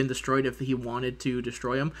already been destroyed if he wanted to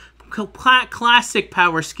destroy him. Classic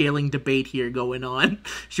power scaling debate here going on.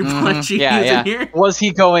 Shinpachi yeah. here. Was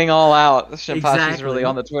he going all out? Shinpachi's really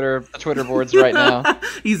on the Twitter boards right now.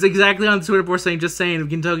 He's exactly on the Twitter board saying, if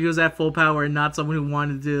Gintoki was at full power and not someone who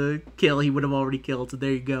wanted to kill, he would have already killed. So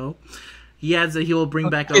there you go. He adds that he will bring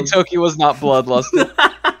back Gintoki was not bloodlusted.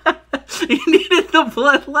 He needed the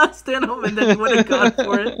bloodlust in him, and then he would have gone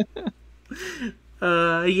for it.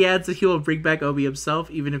 He adds that he will bring back Obi himself,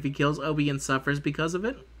 even if he kills Obi and suffers because of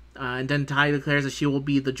it. And then Tai declares that she will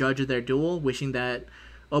be the judge of their duel, wishing that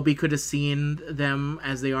Obi could have seen them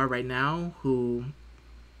as they are right now,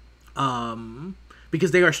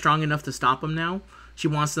 because they are strong enough to stop him now. She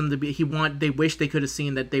wants them to be. They wish they could have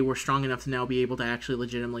seen that they were strong enough to now be able to actually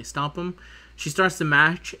legitimately stop him. She starts the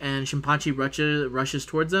match, and Shinpachi rushes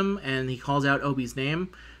towards him, and he calls out Obi's name.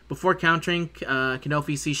 Before countering,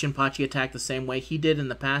 Kenofi sees Shinpachi attack the same way he did in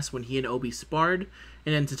the past when he and Obi sparred.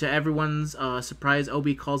 And then to everyone's surprise,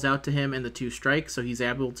 Obi calls out to him and the two strike, so he's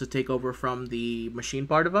able to take over from the machine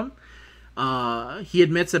part of him. He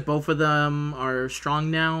admits that both of them are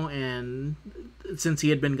strong now, and since he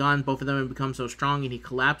had been gone, both of them have become so strong, and he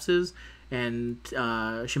collapses. And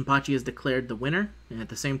Shinpachi is declared the winner. And at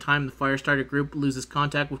the same time, the Firestarter group loses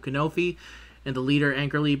contact with Kenofi, and the leader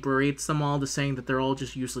angrily berates them all, saying that they're all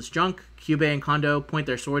just useless junk. Kyubey and Kondo point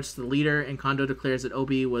their swords to the leader, and Kondo declares that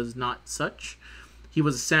Obi was not such. He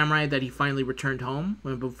was a samurai that he finally returned home.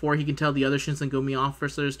 And before he can tell the other Shinsengumi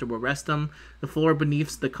officers to arrest him, the floor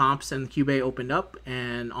beneath the cops and Kyubey opened up,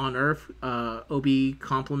 and on Earth, Obi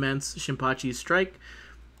compliments Shinpachi's strike,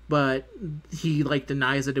 but he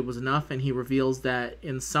denies that it was enough, and he reveals that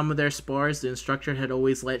in some of their spars, the instructor had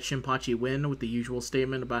always let Shinpachi win with the usual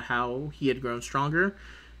statement about how he had grown stronger.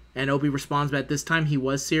 And Obi responds that this time he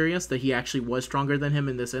was serious, that he actually was stronger than him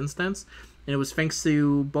in this instance. And it was thanks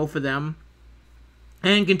to both of them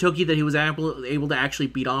and Gintoki that he was able to actually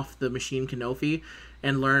beat off the machine Kenofi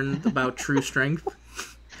and learn about true strength.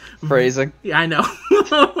 Phrasing. Yeah, I know.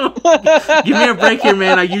 Give me a break here,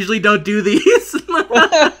 man. I usually don't do these.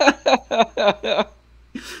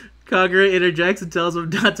 Kagura interjects and tells him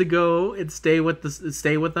not to go and stay with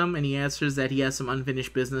them, and he answers that he has some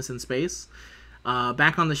unfinished business in space.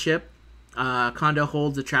 Back on the ship, Kondo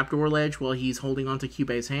holds a trapdoor ledge while he's holding onto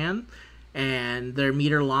Kyubey's hand, and their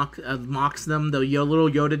meter mocks them. The little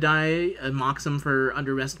Yoda die mocks them for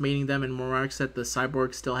underestimating them and remarks that the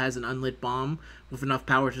cyborg still has an unlit bomb with enough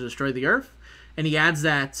power to destroy the Earth. And he adds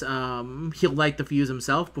that he'll light the fuse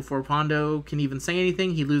himself. Before Kondo can even say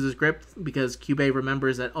anything, he loses grip because Kyubey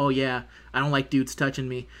remembers that, oh yeah, I don't like dudes touching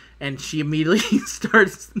me. And she immediately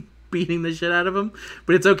starts beating the shit out of him.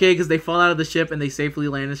 But it's okay because they fall out of the ship and they safely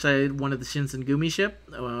land inside one of the Shinsengumi ship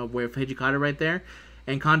with Hijikata right there.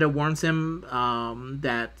 and Kondo warns him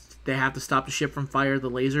that they have to stop the ship from fire the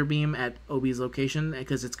laser beam at Obi's location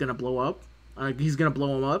because it's gonna blow up. He's gonna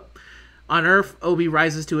blow him up. On Earth, Obi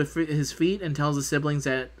rises to his feet and tells the siblings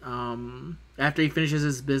that after he finishes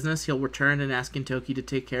his business, he'll return and ask Gintoki to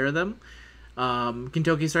take care of them.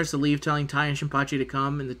 Gintoki starts to leave, telling Tai and Shinpachi to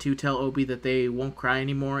come, and the two tell Obi that they won't cry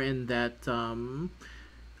anymore and that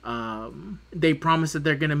they promise that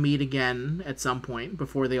they're going to meet again at some point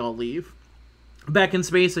before they all leave. Back in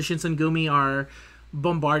space, the Shinsengumi are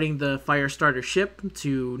bombarding the fire starter ship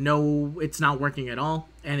to know it's not working at all,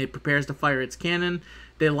 and it prepares to fire its cannon.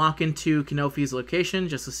 They lock into Kenofi's location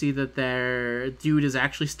just to see that their dude is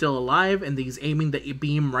actually still alive, and he's aiming the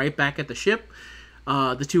beam right back at the ship.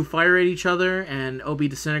 The two fire at each other, and Obi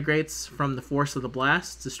disintegrates from the force of the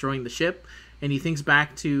blast, destroying the ship. And he thinks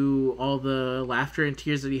back to all the laughter and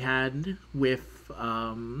tears that he had with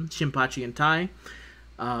Shinpachi and Tai.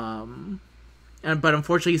 But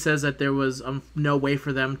unfortunately, he says that there was no way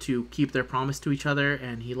for them to keep their promise to each other,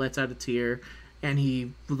 and he lets out a tear. And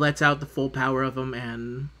he lets out the full power of him,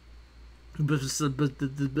 and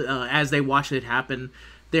as they watch it happen,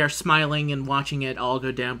 they are smiling and watching it all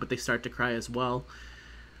go down, but they start to cry as well.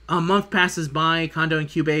 A month passes by. Kondo and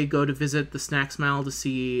Kyubey go to visit the snack smile to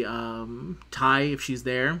see Tai if she's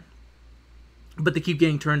there, but they keep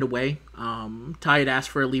getting turned away. Tai had asked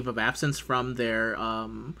for a leave of absence from their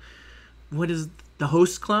what is the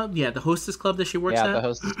host club? Yeah, the hostess club that she works at. Yeah, the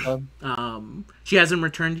hostess club. She hasn't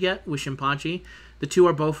returned yet with Shinpachi. The two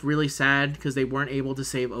are both really sad because they weren't able to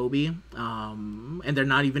save Obi, and they're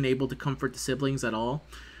not even able to comfort the siblings at all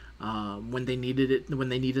when they needed it, when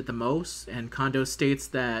they need it the most. And Kondo states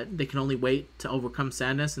that they can only wait to overcome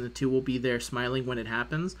sadness, and the two will be there smiling when it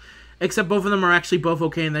happens. Except both of them are actually both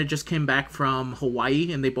okay, and they just came back from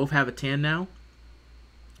Hawaii, and they both have a tan now.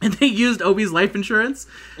 And they used Obi's life insurance.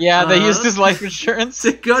 Yeah, they used his life insurance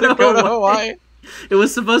to go to Hawaii. It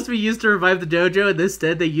was supposed to be used to revive the dojo, and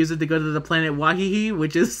instead they used it to go to the planet Wahihi,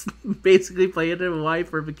 which is basically playing in Hawaii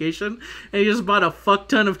for vacation. And he just bought a fuck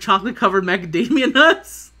ton of chocolate-covered macadamia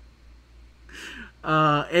nuts.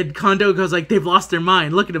 And Kondo goes like, they've lost their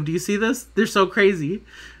mind. Look at them. Do you see this? They're so crazy.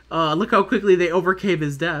 Look how quickly they overcame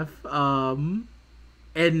his death.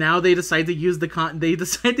 And now they decide to use the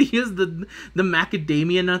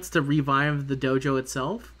macadamia nuts to revive the dojo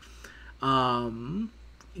itself.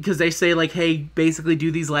 Because they say, like, hey, basically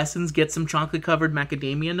do these lessons, get some chocolate-covered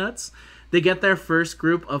macadamia nuts. They get their first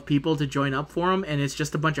group of people to join up for them, and it's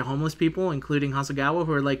just a bunch of homeless people, including Hasegawa,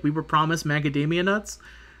 who are like, we were promised macadamia nuts.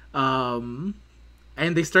 And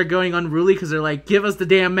they start going unruly because they're like, give us the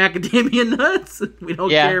damn macadamia nuts. We don't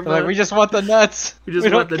care about like, we just want the nuts. We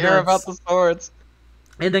don't care about the swords.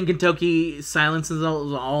 And then Gintoki silences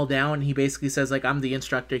all down, and he basically says, like, I'm the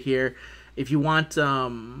instructor here. If you want,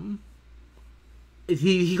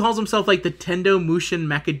 He calls himself, like, the Tendo Mushin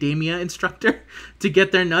Macadamia instructor to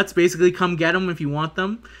get their nuts. Basically, come get them if you want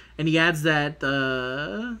them. And he adds that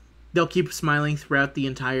they'll keep smiling throughout the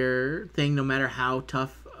entire thing, no matter how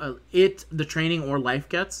tough the training or life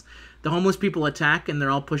gets. The homeless people attack, and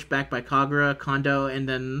they're all pushed back by Kagura, Kondo,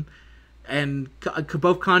 and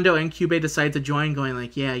both Kondo and Kyubey decide to join, going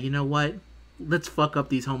like, yeah, you know what? Let's fuck up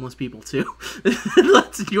these homeless people too.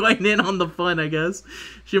 Let's join in on the fun, I guess.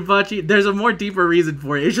 Shinpachi, there's a more deeper reason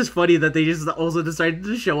for it. It's just funny that they just also decided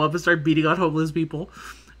to show up and start beating on homeless people.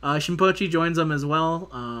 Shinpachi joins them as well,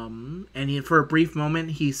 and for a brief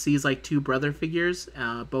moment he sees like two brother figures,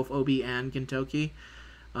 both Obi and Gintoki,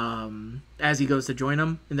 as he goes to join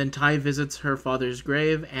them. And then Tai visits her father's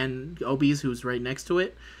grave and Obi's, who's right next to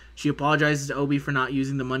it. She apologizes to Obi for not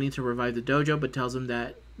using the money to revive the dojo, but tells him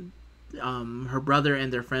that her brother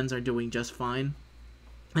and their friends are doing just fine.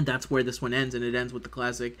 And that's where this one ends, and it ends with the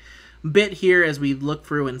classic bit here as we look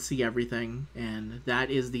through and see everything. And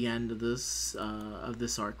that is the end of this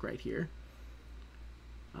arc right here.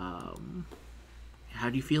 How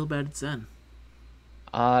do you feel about it, Zen?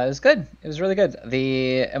 It was good. It was really good.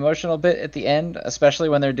 The emotional bit at the end, especially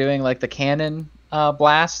when they're doing like the cannon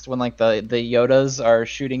blast, when like the Yodas are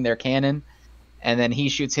shooting their cannon, and then he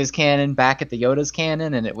shoots his cannon back at the Yoda's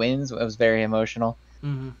cannon, and it wins. It was very emotional.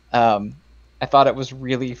 Mm-hmm. I thought it was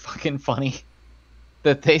really fucking funny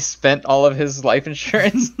that they spent all of his life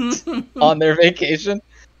insurance on their vacation.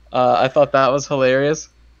 I thought that was hilarious.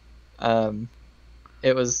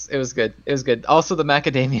 It was good. It was good. Also, the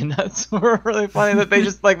macadamia nuts were really funny that they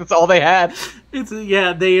just, like, that's all they had.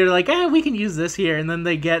 They're like, we can use this here, and then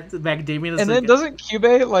they get the macadamia nuts. And then doesn't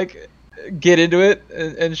Kyubey, like, get into it,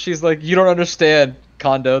 and she's like, you don't understand,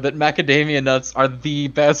 Kondo, that macadamia nuts are the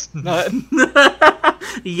best nut.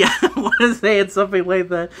 Yeah, I want to say it's something like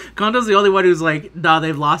that. Kondo's the only one who's like, nah,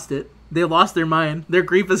 they've lost it. They lost their mind. Their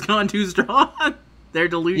grief has gone too strong. They're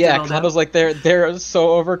delusional. Yeah, Kando's like they're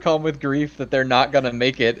so overcome with grief that they're not gonna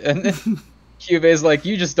make it, and Kyubei's like,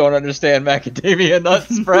 you just don't understand macadamia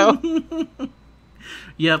nuts, bro.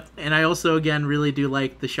 Yep, and I also, again, really do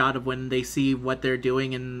like the shot of when they see what they're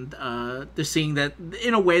doing, and they're seeing that,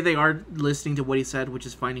 in a way, they are listening to what he said, which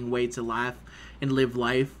is finding a way to laugh and live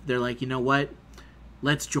life. They're like, you know what?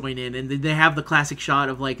 Let's join in. And they have the classic shot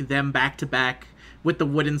of, like, them back-to-back with the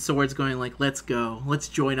wooden swords going, like, let's go. Let's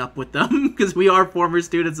join up with them, because we are former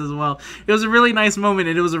students as well. It was a really nice moment,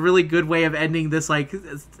 and it was a really good way of ending this, like,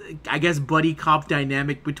 I guess, buddy cop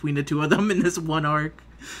dynamic between the two of them in this one arc.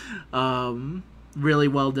 Really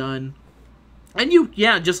well done. And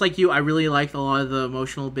just like you, I really liked a lot of the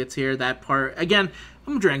emotional bits here. That part, again,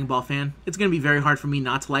 I'm a Dragon Ball fan. It's going to be very hard for me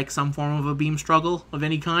not to like some form of a beam struggle of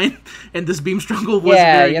any kind. And this beam struggle was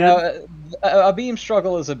very good. A beam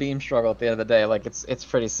struggle is a beam struggle at the end of the day. Like, it's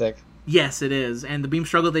pretty sick. Yes, it is. And the beam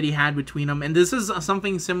struggle that he had between them. And this is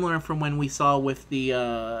something similar from when we saw with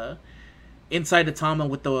the Inside Atama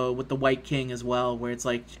with the White King as well, where it's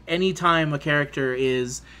like anytime a character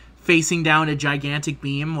is facing down a gigantic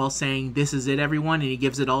beam while saying, this is it, everyone, and he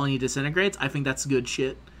gives it all and he disintegrates, I think that's good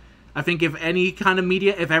shit. I think if any kind of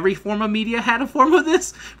media, if every form of media had a form of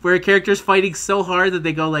this, where a character's fighting so hard that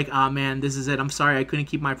they go like, ah, man, this is it, I'm sorry, I couldn't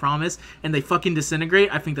keep my promise, and they fucking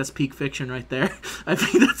disintegrate, I think that's peak fiction right there. I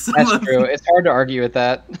think that's true. It's hard to argue with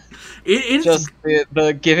that. It's just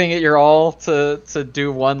the giving it your all to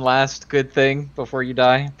do one last good thing before you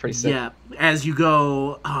die. Pretty sick. Yeah, as you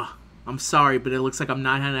go, I'm sorry, but it looks like I'm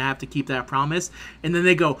not going to have to keep that promise. And then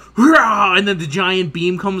they go, hurrah! And then the giant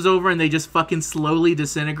beam comes over and they just fucking slowly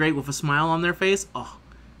disintegrate with a smile on their face. Oh,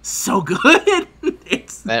 so good.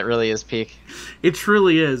 That really is peak. It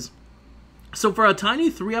truly is. So for a tiny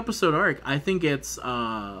 3-episode arc, I think it's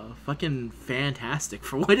fucking fantastic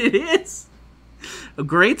for what it is.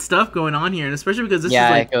 Great stuff going on here, and especially because this is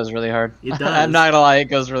like... it goes really hard. It does. I'm not going to lie, it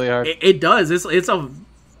goes really hard. It does. It's a...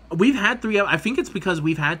 We've had 3... I think it's because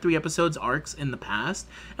we've had 3 episodes arcs in the past,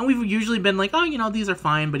 and we've usually been like, oh, these are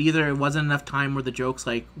fine, but either it wasn't enough time where the jokes,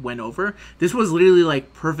 like, went over. This was literally,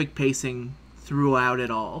 like, perfect pacing throughout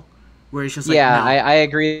it all, where it's just like, yeah, no. I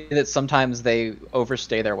agree that sometimes they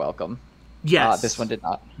overstay their welcome. Yes. This one did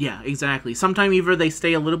not. Yeah, exactly. Sometimes either they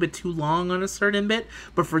stay a little bit too long on a certain bit,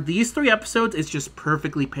 but for these 3 episodes, it's just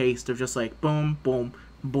perfectly paced of just like, boom, boom,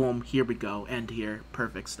 boom, here we go, end here.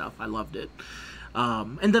 Perfect stuff. I loved it.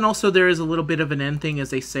 And then also there is a little bit of an end thing, as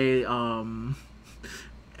they say,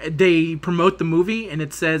 they promote the movie, and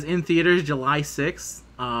it says in theaters July 6th,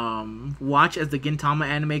 watch as the Gintama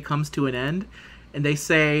anime comes to an end, and they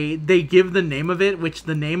say, they give the name of it, which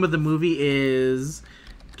the name of the movie is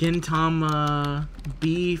Gintama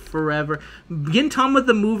Be Forever. Gintama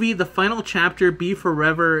the movie, the final chapter, Be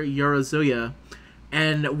Forever Yorozuya.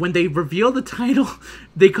 And when they reveal the title,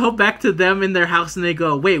 they go back to them in their house and they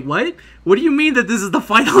go, wait, what? What do you mean that this is the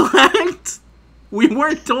final act? We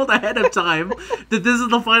weren't told ahead of time that this is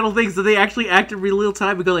the final thing, so they actually act in real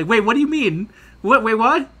time and go like, wait, what do you mean? What? Wait,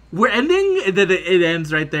 what? We're ending? And then it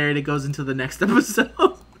ends right there and it goes into the next episode.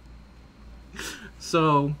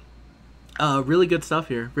 So, really good stuff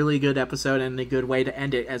here. Really good episode and a good way to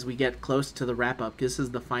end it as we get close to the wrap-up. This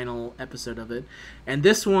is the final episode of it. And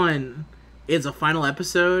this one... is a final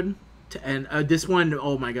episode, and this one,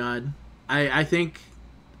 oh my god, I think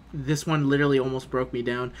this one literally almost broke me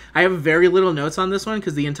down. I have very little notes on this one,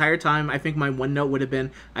 because the entire time, I think my one note would have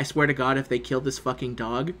been, I swear to god, if they killed this fucking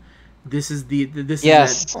dog, this is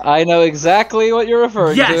yes, I know exactly what you're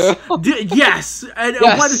referring to. Yes! And,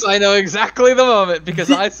 yes, I know exactly the moment, because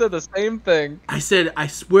I said the same thing. I said, I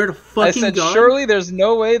swear to fucking god. I said, surely there's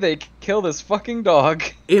no way they kill this fucking dog.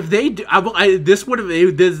 If they do, this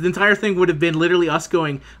entire thing would have been literally us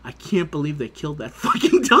going, I can't believe they killed that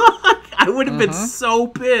fucking dog. I would have been so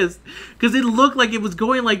pissed, because it looked like it was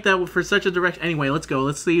going like that for such a direction. Anyway, let's go.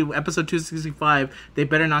 Let's see, episode 265, they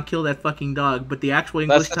better not kill that fucking dog, but the actual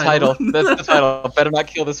English title. That's the title. Better not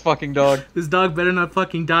kill this fucking dog. This dog better not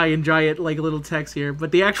fucking die in giant, like, little text here.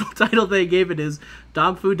 But the actual title they gave it is,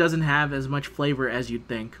 Dog Food Doesn't Have As Much Flavor As You'd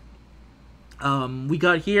Think. We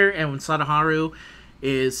got here, and when Sadaharu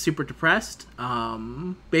is super depressed,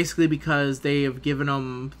 basically because they have given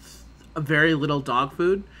him a very little dog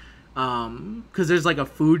food, because there's, like, a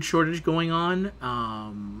food shortage going on,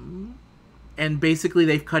 and basically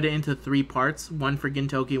they've cut it into 3 parts, one for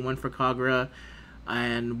Gintoki, one for Kagura,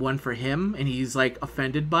 and one for him, and he's, like,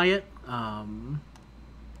 offended by it.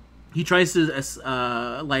 He tries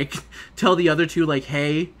to, like, tell the other 2, like,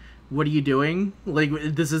 hey, what are you doing? Like,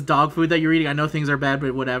 this is dog food that you're eating. I know things are bad,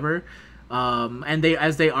 but whatever. And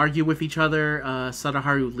as they argue with each other,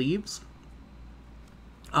 Sadaharu leaves.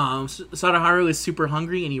 Sadaharu is super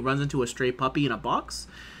hungry and he runs into a stray puppy in a box.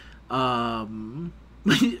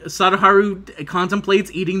 Sadaharu contemplates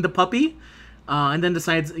eating the puppy, and then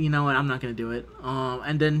decides, you know what, I'm not going to do it.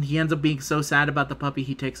 And then he ends up being so sad about the puppy,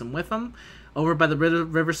 he takes him with him. Over by the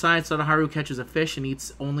riverside, Sadaharu catches a fish and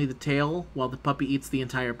eats only the tail, while the puppy eats the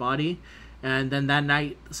entire body. And then that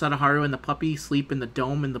night, Sadaharu and the puppy sleep in the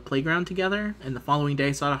dome in the playground together. And the following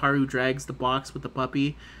day, Sadaharu drags the box with the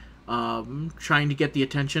puppy, trying to get the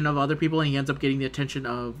attention of other people, and he ends up getting the attention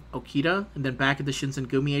of Okita. And then back at the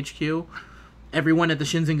Shinsengumi HQ, everyone at the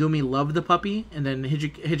Shinsengumi loved the puppy, and then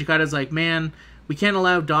Hijikata's like, man, we can't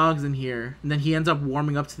allow dogs in here. And then he ends up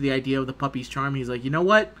warming up to the idea of the puppy's charm. He's like, you know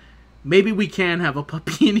what? Maybe we can have a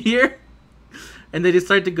puppy in here. And they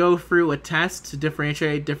decide to go through a test to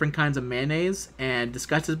differentiate different kinds of mayonnaise, and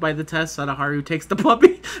disgusted by the test, Sadaharu takes the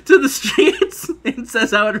puppy to the streets and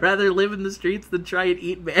says, I would rather live in the streets than try and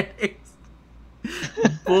eat mayonnaise.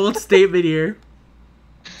 Bold statement here.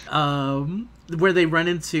 Where they run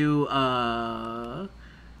into Sarutobi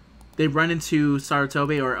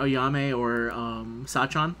or Oyame or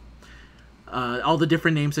Sachan. All the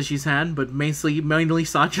different names that she's had, but mainly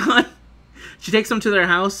Sachan. She takes them to their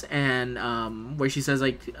house, and where she says,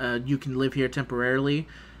 like, you can live here temporarily.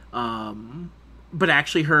 But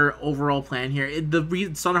actually her overall plan here,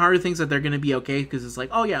 Sadaharu thinks that they're going to be okay because it's like,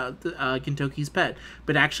 oh yeah, Gintoki's pet.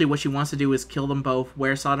 But actually what she wants to do is kill them both,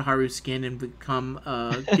 wear Sadaharu's skin, and become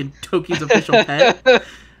Gintoki's official pet.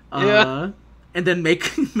 And then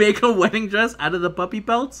make a wedding dress out of the puppy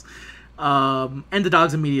pelts. And the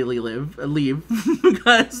dogs immediately leave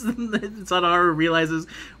because Sadaharu realizes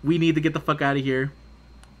we need to get the fuck out of here.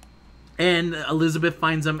 And Elizabeth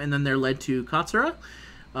finds them, and then they're led to Katsura.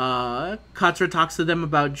 Katsura talks to them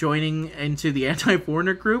about joining into the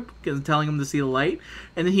anti-foreigner group, telling them to see the light.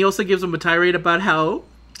 And then he also gives them a tirade about how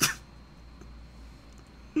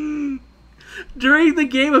during the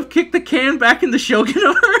game of Kick the Can back in the Shogun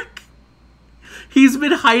arc, he's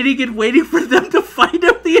been hiding and waiting for them to find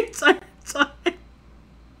him the entire time.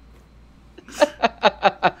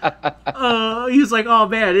 He's like, oh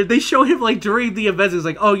man, if they show him like during the events, he's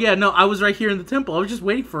like, oh yeah, no, I was right here in the temple, I was just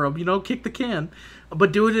waiting for him, kick the can.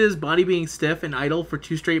 But due to his body being stiff and idle for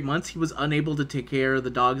 2 straight months, he was unable to take care of the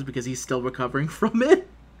dogs because he's still recovering from it.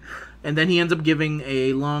 And then he ends up giving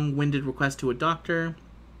a long-winded request to a doctor.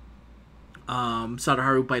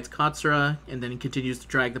 Sadaharu bites Katsura, and then he continues to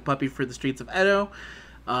drag the puppy through the streets of Edo.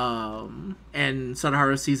 And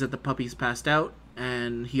Sadaharu sees that the puppy's passed out,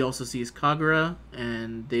 and he also sees Kagura,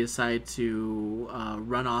 and they decide to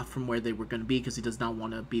run off from where they were going to be because he does not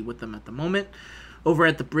want to be with them at the moment. Over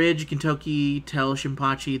at the bridge, Gintoki tells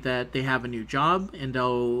Shinpachi that they have a new job, and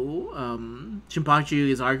though Shinpachi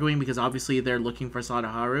is arguing because obviously they're looking for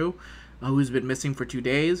Sadaharu, who's been missing for 2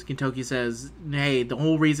 days, Gintoki says, hey, the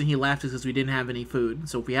whole reason he left is because we didn't have any food.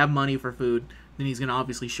 So if we have money for food, then he's going to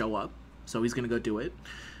obviously show up. So he's going to go do it.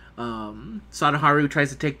 Sadaharu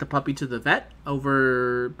tries to take the puppy to the vet,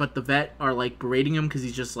 but the vet are like berating him because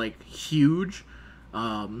he's just like huge.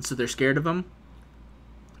 So they're scared of him.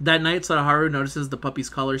 That night, Sadaharu notices the puppy's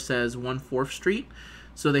collar says 1/4 Street.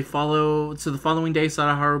 So the following day,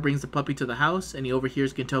 Sadaharu brings the puppy to the house, and he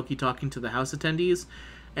overhears Gintoki talking to the house attendees.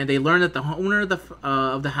 And they learn that the owner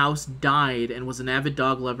of the house died and was an avid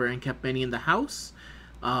dog lover and kept many in the house.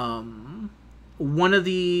 One of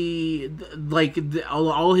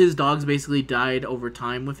all his dogs basically died over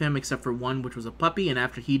time with him, except for one, which was a puppy. And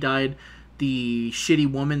after he died, the shitty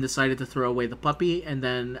woman decided to throw away the puppy. And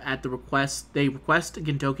then they request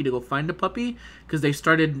Gintoki to go find the puppy because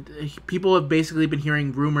people have basically been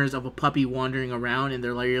hearing rumors of a puppy wandering around, and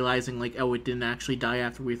they're realizing like, oh, it didn't actually die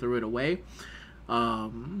after we threw it away.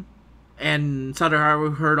 And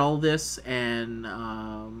Sadaharu heard all this, and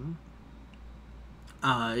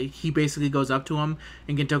he basically goes up to him,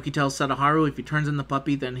 and Gintoki tells Sadaharu if he turns in the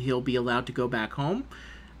puppy, then he'll be allowed to go back home.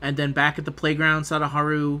 And then back at the playground,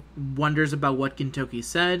 Sadaharu wonders about what Gintoki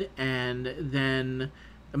said, and then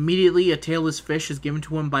immediately a tailless fish is given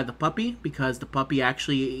to him by the puppy, because the puppy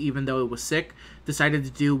actually, even though it was sick, decided to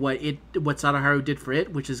do what Sadaharu did for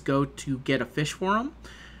it, which is go to get a fish for him.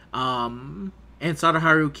 And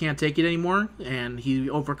Sadaharu can't take it anymore, and he,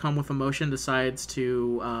 overcome with emotion, decides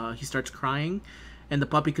to, he starts crying, and the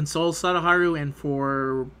puppy consoles Sadaharu, and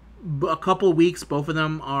for a couple weeks, both of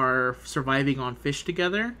them are surviving on fish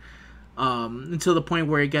together, until the point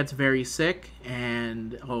where it gets very sick,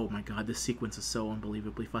 and, oh my god, this sequence is so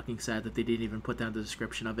unbelievably fucking sad that they didn't even put down the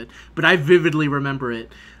description of it, but I vividly remember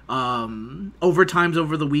it. Over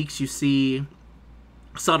the weeks, you see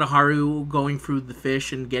Sadaharu going through the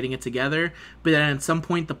fish and getting it together, but then at some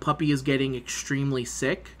point the puppy is getting extremely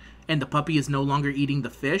sick, and the puppy is no longer eating the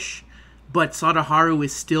fish, but Sadaharu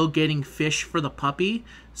is still getting fish for the puppy.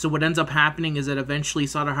 So what ends up happening is that eventually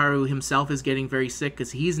Sadaharu himself is getting very sick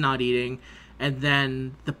because he's not eating, and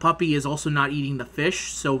then the puppy is also not eating the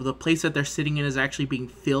fish, so the place that they're sitting in is actually being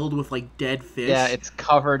filled with, like, dead fish. Yeah, it's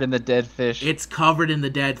covered in the dead fish. It's covered in the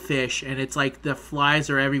dead fish, and it's like the flies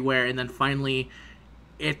are everywhere, and then finally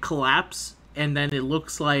it collapses, and then it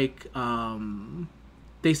looks like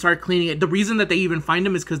they start cleaning it. The reason that they even find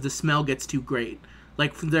them is because the smell gets too great.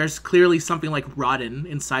 Like, there's clearly something, like, rotten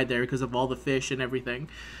inside there because of all the fish and everything.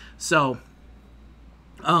 So,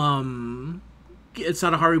 Sadaharu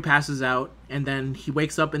passes out, and then he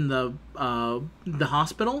wakes up in the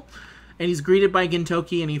hospital, and he's greeted by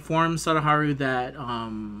Gintoki, and he informs Sadaharu that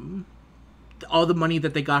all the money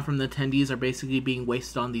that they got from the attendees are basically being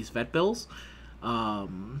wasted on these vet bills.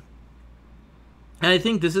 And I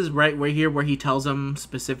think this is right here where he tells him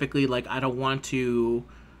specifically, like, I don't want to...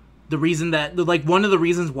 The reason that, like, one of the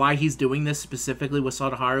reasons why he's doing this specifically with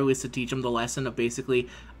Sadaharu is to teach him the lesson of basically,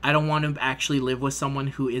 I don't want to actually live with someone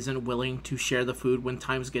who isn't willing to share the food when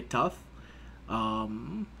times get tough.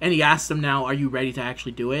 And he asks him now, are you ready to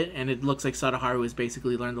actually do it? And it looks like Sadaharu has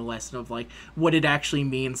basically learned the lesson of, like, what it actually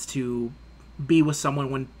means to be with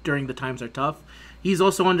someone during the times are tough. He's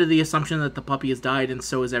also under the assumption that the puppy has died, and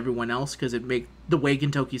so is everyone else, because the way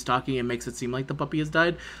Gintoki's talking, it makes it seem like the puppy has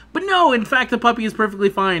died. But no, in fact, the puppy is perfectly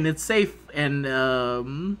fine. It's safe, and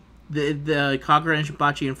the Kagura and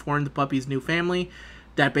Shinpachi informed the puppy's new family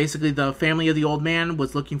that basically the family of the old man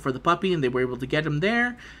was looking for the puppy, and they were able to get him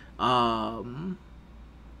there.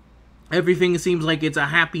 Everything seems like it's a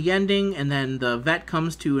happy ending, and then the vet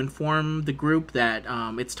comes to inform the group that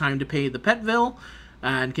it's time to pay the pet bill.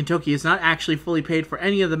 And Gintoki is not actually fully paid for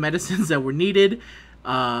any of the medicines that were needed.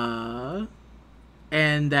 And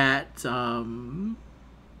that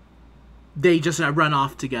they just run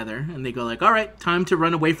off together. And they go like, all right, time to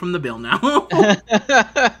run away from the bill now.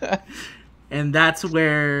 And that's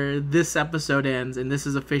where this episode ends. And this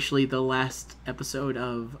is officially the last episode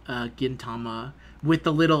of Gintama, with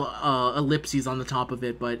the little ellipses on the top of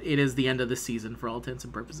it. But it is the end of the season for all intents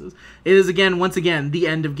and purposes. It is, once again, the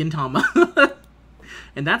end of Gintama.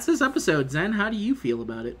 And that's this episode. Zen, how do you feel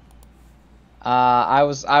about it? I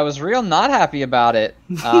was real not happy about it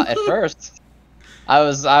at first. I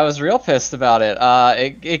was real pissed about it.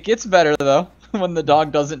 It gets better though when the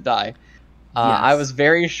dog doesn't die. Yes. I was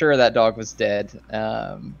very sure that dog was dead.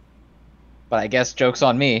 But I guess joke's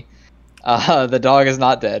on me. The dog is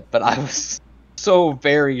not dead, but I was so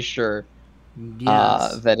very sure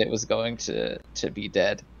that it was going to be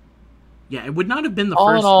dead. Yeah, it would not have been the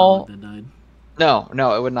first dog that died.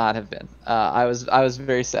 No, it would not have been. I was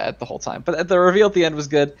very sad the whole time. But the reveal at the end was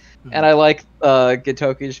good, and I like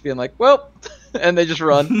Gintoki just being like, well, and they just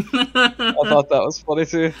run. I thought that was funny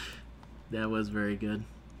too. That was very good.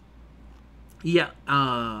 Yeah,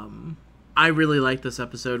 I really liked this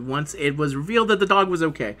episode. Once it was revealed that the dog was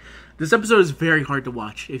okay. This episode is very hard to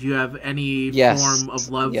watch if you have any form of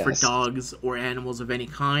love for dogs or animals of any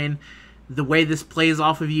kind. The way this plays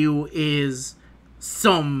off of you is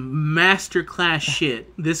some masterclass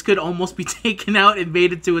shit. This could almost be taken out and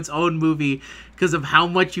made into its own movie because of how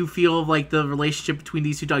much you feel like the relationship between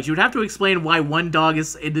these two dogs. You would have to explain why one dog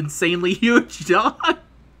is an insanely huge dog.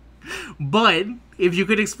 But if you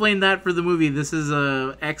could explain that for the movie, this is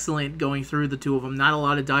excellent going through the two of them. Not a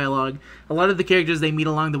lot of dialogue. A lot of the characters they meet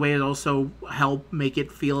along the way also help make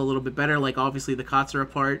it feel a little bit better. Like, obviously, the Katsura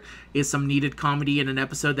part is some needed comedy in an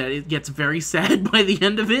episode that it gets very sad by the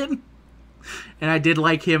end of it. And I did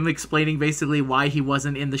like him explaining basically why he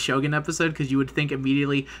wasn't in the Shogun episode, because you would think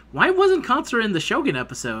immediately, why wasn't Katsura in the Shogun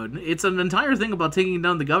episode? It's an entire thing about taking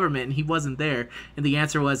down the government, and he wasn't there. And the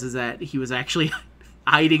answer is that he was actually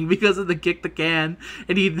hiding because of the kick the can,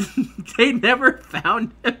 and they never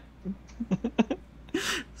found him.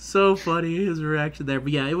 So funny, his reaction there.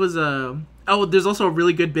 But yeah, it was there's also a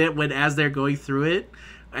really good bit when, as they're going through it,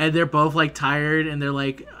 and they're both like tired, and they're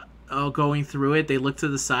like going through it, they look to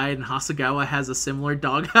the side, and Hasegawa has a similar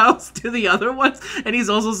doghouse to the other ones, and he's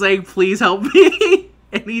also saying, please help me.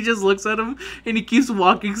 And he just looks at him, and he keeps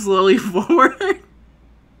walking slowly forward.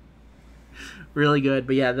 Really good.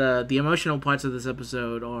 But yeah, the emotional parts of this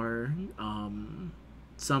episode are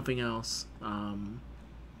something else.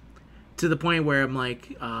 To the point where I'm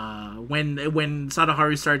like, when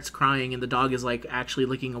Sadaharu starts crying and the dog is like actually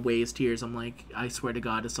licking away his tears, I'm like, I swear to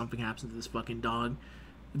God, if something happens to this fucking dog,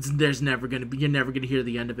 you're never gonna hear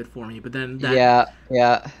the end of it for me. But then yeah.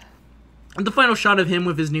 And the final shot of him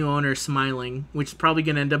with his new owner smiling, which is probably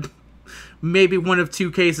gonna end up maybe one of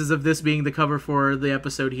two cases of this being the cover for the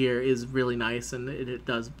episode here is really nice, and it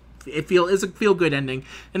does. It's a feel-good ending,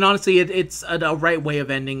 and honestly, it's a right way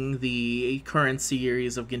of ending the current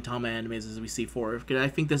series of Gintama animes as we see forward. Because I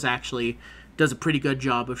think this actually does a pretty good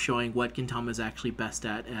job of showing what Gintama is actually best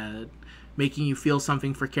at making you feel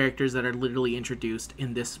something for characters that are literally introduced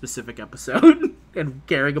in this specific episode and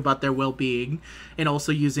caring about their well-being, and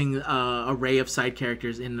also using an array of side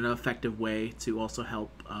characters in an effective way to also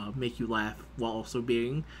help make you laugh while also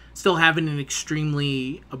still having an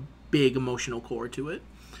extremely big emotional core to it.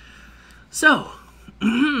 So,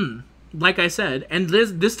 like I said, and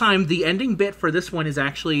this time the ending bit for this one is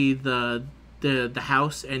actually the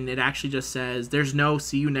house, and it actually just says there's no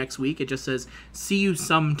see you next week. It just says see you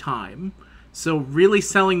sometime. So really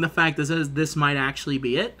selling the fact that says this might actually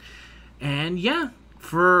be it. And yeah,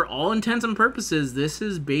 for all intents and purposes, this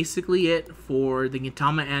is basically it for the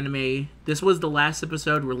Gintama anime. This was the last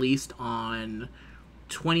episode released on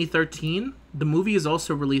 2013. The movie is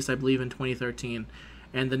also released, I believe, in 2013.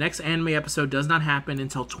 And the next anime episode does not happen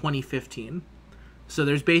until 2015. So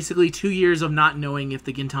there's basically 2 years of not knowing if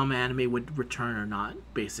the Gintama anime would return or not,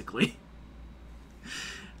 basically.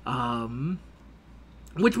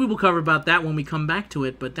 Which we will cover about that when we come back to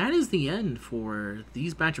it. But that is the end for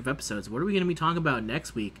these batch of episodes. What are we going to be talking about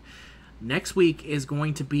next week? Next week is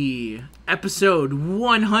going to be episode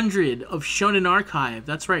 100 of Shonen Archive.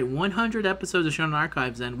 That's right, 100 episodes of Shonen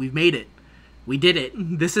Archives, and we've made it. We did it.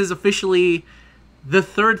 This is officially the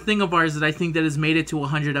third thing of ours that I think that has made it to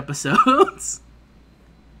 100 episodes.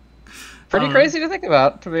 Pretty crazy to think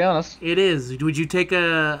about, to be honest. It is. Would you take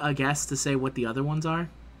a guess to say what the other ones are?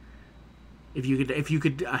 If you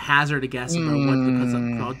could hazard a guess about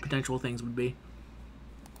what the potential things would be.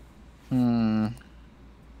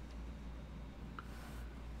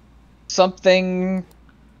 Something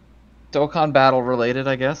Dokkan Battle related,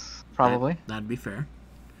 I guess. Probably. That'd be fair.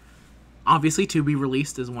 Obviously, to be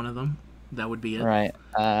released is one of them. That would be it. Right.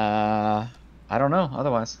 I don't know,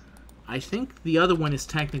 otherwise. I think the other one is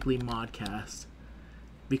technically Modcast.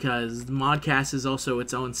 Because Modcast is also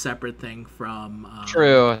its own separate thing from...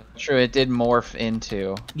 True. It did morph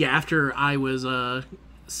into... Yeah, after I was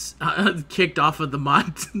kicked off of the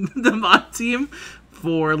mod team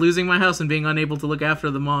for losing my house and being unable to look after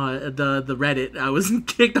the Reddit, I was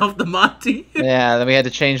kicked off the mod team. Yeah, then we had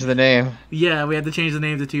to change the name. Yeah, we had to change the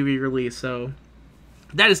name to be released, so...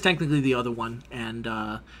 That is technically the other one, and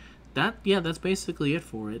that's basically it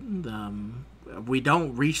for it. We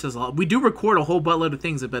don't reach this lot. We do record a whole buttload of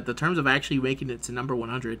things, but the terms of actually making it to number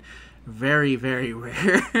 100, very, very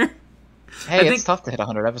rare. Hey, it's tough to hit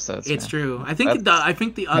 100 episodes. It's man. True. I think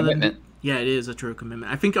the other commitment. Yeah, it is a true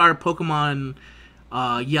commitment. I think our Pokemon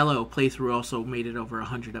Yellow playthrough also made it over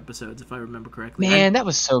 100 episodes, if I remember correctly. Man, that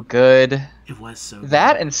was so good. It was so good.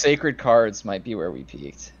 That and Sacred Cards might be where we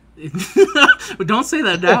peaked. But don't say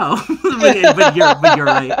that now. but you're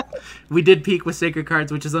right. We did peak with Sacred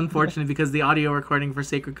Cards, which is unfortunate because the audio recording for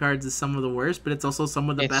Sacred Cards is some of the worst, but it's also some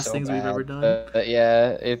of the best so things we've ever done.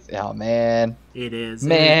 Yeah, oh man. It is.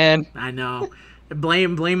 Man. I know.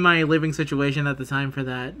 Blame my living situation at the time for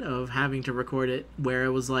that, of having to record it, where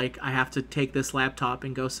it was like I have to take this laptop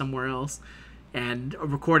and go somewhere else. And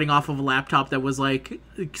recording off of a laptop that was like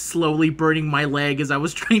slowly burning my leg as I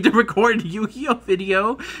was trying to record Yu-Gi-Oh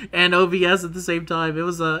video and OBS at the same time. It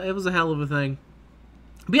was a hell of a thing.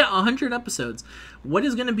 But yeah, 100 episodes. What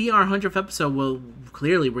is going to be our 100th episode? Well,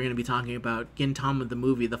 clearly we're going to be talking about Gintama the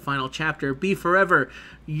movie, the final chapter, Be Forever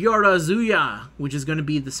Yorazuya, which is going to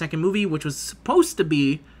be the second movie, which was supposed to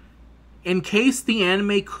be, in case the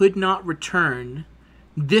anime could not return,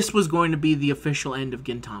 this was going to be the official end of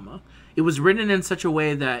Gintama. It was written in such a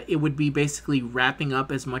way that it would be basically wrapping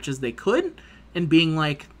up as much as they could and being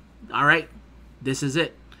like, all right, this is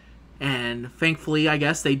it. And thankfully, I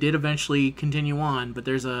guess, they did eventually continue on, but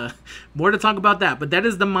there's more to talk about that. But that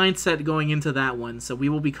is the mindset going into that one, so we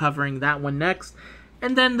will be covering that one next.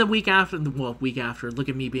 And then the week after, look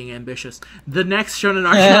at me being ambitious. The next Shonen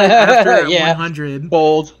Archive after 100.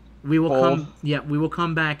 Bold. We will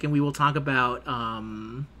come back and we will talk about...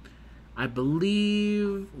 I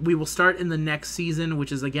believe we will start in the next season,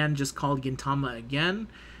 which is, again, just called Gintama again.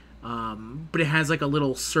 But it has, like, a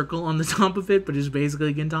little circle on the top of it, but it's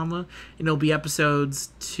basically Gintama. And it'll be episodes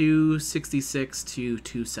 266 to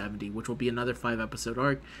 270, which will be another 5-episode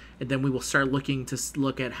arc. And then we will start looking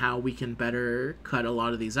at how we can better cut a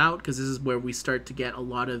lot of these out, because this is where we start to get a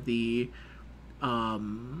lot of the...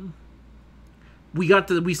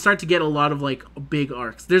 We start to get a lot of, like, big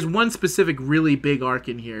arcs. There's one specific really big arc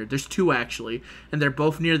in here. There's two, actually. And they're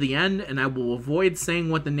both near the end, and I will avoid saying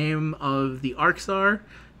what the name of the arcs are,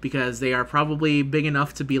 because they are probably big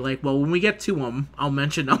enough to be like, well, when we get to them, I'll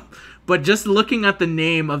mention them. But just looking at the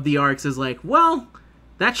name of the arcs is like, well,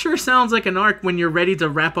 that sure sounds like an arc when you're ready to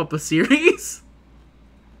wrap up a series.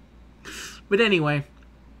 But anyway,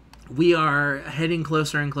 we are heading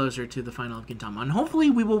closer and closer to the final of Gintama, and hopefully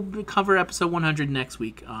we will cover episode 100 next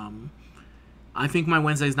week. I think my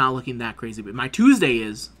Wednesday's not looking that crazy, but my Tuesday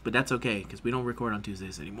is, but that's okay, because we don't record on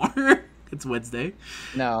Tuesdays anymore. It's Wednesday.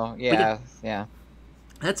 No, yeah.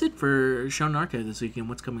 That's it for Shonen Archive this week and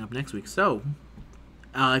what's coming up next week. So,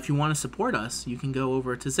 if you want to support us, you can go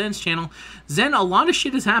over to Zen's channel. Zen, a lot of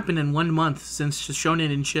shit has happened in 1 month since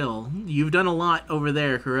Shonen and Chill. You've done a lot over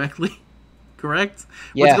there, correctly? Correct?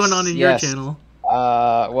 Yes, what's going on in your channel?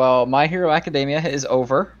 Well, My Hero Academia is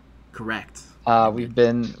over. Correct. We've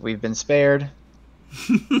been spared.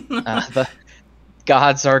 The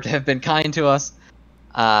gods have been kind to us.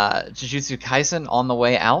 Jujutsu Kaisen on the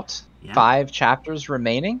way out. Yeah. 5 chapters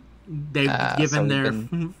remaining. They've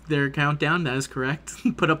given their countdown. That is correct.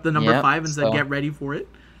 Put up the number 5 and said, "Get ready for it."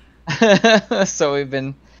 So we've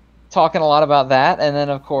been talking a lot about that, and then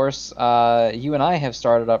of course, you and I have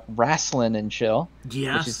started up Wrestling and Chill,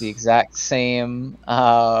 which is the exact same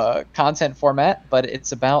content format, but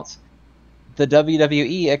it's about the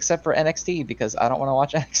WWE except for NXT, because I don't want to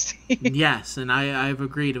watch NXT. Yes, and I've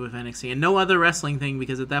agreed with NXT and no other wrestling thing,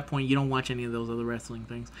 because at that point you don't watch any of those other wrestling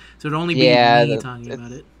things, so it'd only be me talking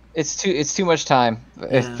about it. It's too much time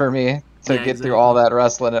for me to get through all that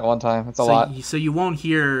wrestling at one time. It's a lot. So you won't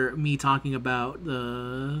hear me talking about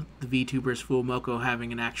the VTubers Fuomoko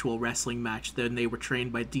having an actual wrestling match. Then they were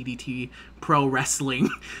trained by DDT Pro Wrestling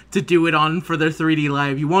to do it on for their 3D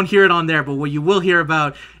Live. You won't hear it on there, but what you will hear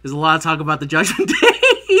about is a lot of talk about the Judgment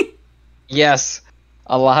Day. Yes.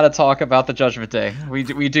 A lot of talk about the Judgment Day.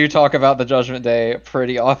 We do talk about the Judgment Day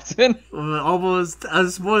pretty often. Almost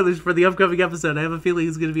spoilers for the upcoming episode. I have a feeling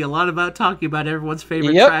it's going to be a lot about talking about everyone's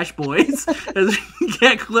favorite trash boys as we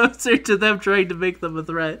get closer to them trying to make them a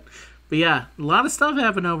threat. But yeah, a lot of stuff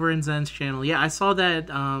happened over in Zen's channel. Yeah, I saw that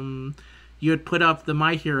you had put up the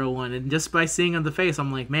My Hero one, and just by seeing on the face,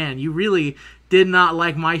 I'm like, man, you really did not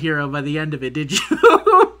like My Hero by the end of it, did you?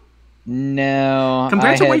 No.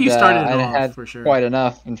 Compared to where you started off, for sure. Quite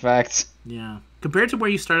enough, in fact. Yeah. Compared to where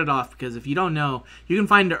you started off, because if you don't know, you can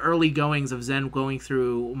find the early goings of Zen going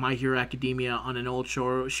through My Hero Academia on an old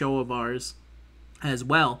show of ours as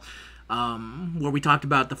well, where we talked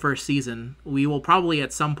about the first season. We will probably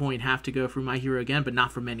at some point have to go through My Hero again, but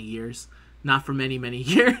not for many years. Not for many, many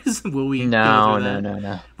years will we go through that.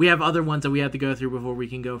 No. We have other ones that we have to go through before we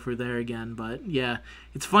can go through there again. But yeah,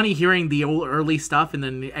 it's funny hearing the old early stuff and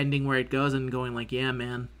then the ending where it goes and going like, yeah,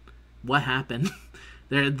 man, what happened?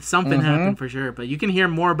 Something happened for sure. But you can hear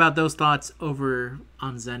more about those thoughts over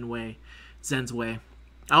on Zen's Way.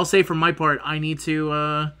 I'll say for my part, I need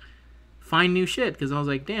to find new shit, because I was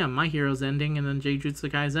like, damn, My Hero's ending, and then Jujutsu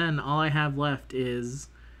Kaisen, all I have left is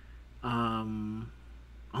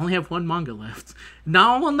I only have 1 manga left.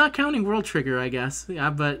 No, well, not counting World Trigger, I guess. Yeah,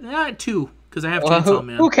 but 2, because I have Chainsaw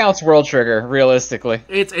Man. Who counts World Trigger, realistically?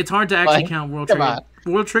 It's hard to actually count World Trigger.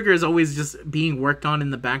 World Trigger is always just being worked on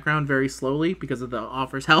in the background very slowly because of the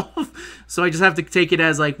author's health. So I just have to take it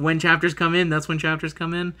as, like, when chapters come in, that's when chapters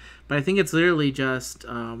come in. But I think it's literally just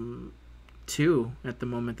 2 at the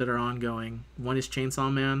moment that are ongoing. One is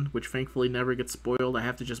Chainsaw Man, which thankfully never gets spoiled. I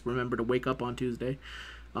have to just remember to wake up on Tuesday.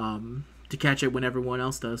 To catch it when everyone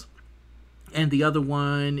else does. And the other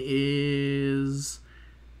one is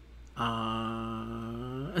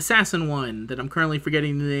Assassin 1 that I'm currently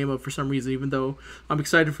forgetting the name of for some reason, even though I'm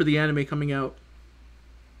excited for the anime coming out.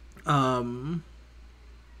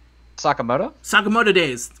 Sakamoto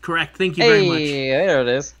Days, correct. Thank you very much. There it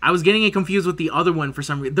is. I was getting it confused with the other one for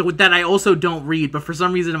some reason, that I also don't read, but for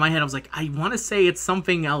some reason in my head I was like, I want to say it's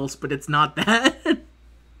something else, but it's not that.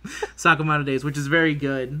 Sakamoto Days, which is very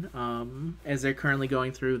good, as they're currently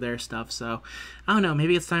going through their stuff. So I don't know,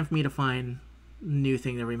 maybe it's time for me to find a new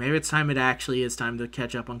thing to read. Maybe it actually is time to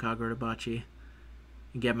catch up on Kagurabachi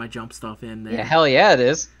and get my jump stuff in there. Yeah, hell yeah, it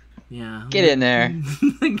is. Yeah, get in there.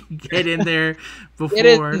 Get in there before. Get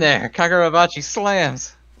in there. Kagurabachi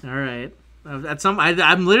slams. All right.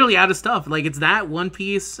 I'm literally out of stuff. Like, it's that One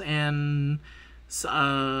Piece and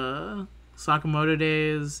Sakamoto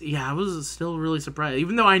Days. Yeah, I was still really surprised.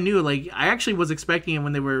 Even though I knew, like, I actually was expecting it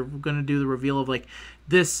when they were going to do the reveal of, like,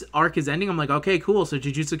 this arc is ending. I'm like, okay, cool. So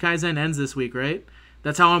Jujutsu Kaisen ends this week, right?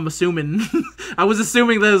 That's how I'm assuming. I was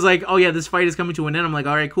assuming that it was like, oh yeah, this fight is coming to an end. I'm like,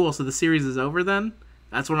 all right, cool. So the series is over then?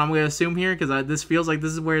 That's what I'm going to assume here, because this feels like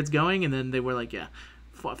this is where it's going. And then they were like, yeah,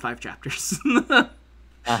 5 chapters.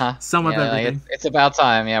 Uh-huh. Sum up everything. It's about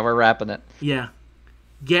time. Yeah, we're wrapping it. Yeah.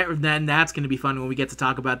 Then that's going to be fun when we get to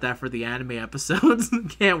talk about that for the anime episodes.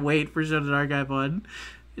 Can't wait for Shonen Archive on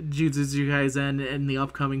Jujutsu Kaisen in the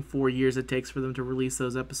upcoming 4 years it takes for them to release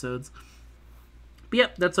those episodes. But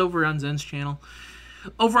yep, that's over on Zen's channel.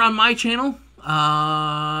 Over on my channel,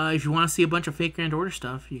 if you want to see a bunch of fake Grand Order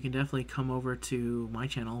stuff, you can definitely come over to my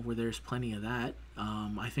channel where there's plenty of that.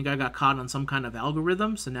 I think I got caught on some kind of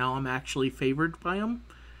algorithm, so now I'm actually favored by them,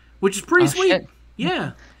 which is pretty sweet. Shit.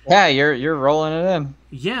 Yeah. Yeah, you're rolling it in.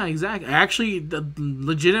 Yeah, exactly. I actually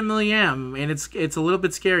legitimately am, and it's a little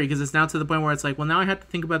bit scary because it's now to the point where it's like, well, now I have to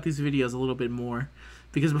think about these videos a little bit more.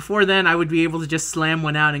 Because before then, I would be able to just slam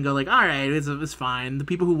one out and go like, all right, it's fine. The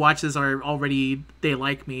people who watch this are already, they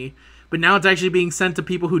like me. But now it's actually being sent to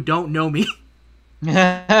people who don't know me.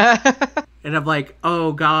 And I'm like,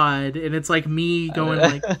 oh, God. And it's like me going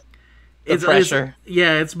like... It's pressure.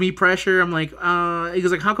 It's me pressure. I'm like, he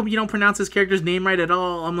goes like, how come you don't pronounce this character's name right at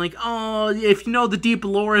all? I'm like, oh, if you know the deep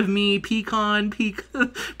lore of me, Pycon.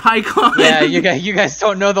 Yeah, you guys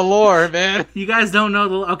don't know the lore, man. You guys don't know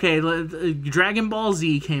the... Okay, Dragon Ball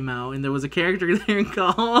Z came out, and there was a character there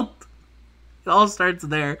called... It all starts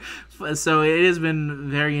there. So it has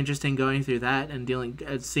been very interesting going through that and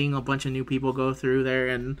seeing a bunch of new people go through there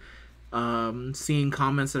and... seeing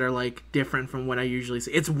comments that are like different from what I usually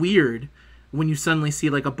see. It's weird when you suddenly see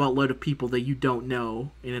like a buttload of people that you don't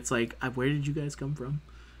know, and it's like, where did you guys come from?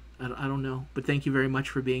 I don't know, but thank you very much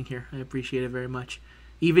for being here. I appreciate it very much.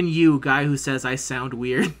 Even you, guy who says I sound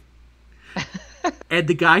weird, and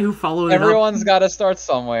the guy who followed everyone's got to start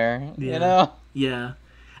somewhere, yeah, you know. Yeah.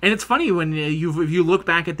 And it's funny when if you look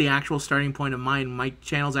back at the actual starting point of mine, my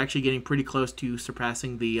channel's actually getting pretty close to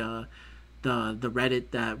surpassing the Reddit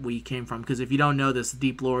that we came from, because if you don't know this, the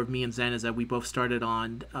deep lore of me and Zen is that we both started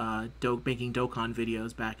on making Dokkan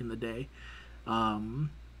videos back in the day, and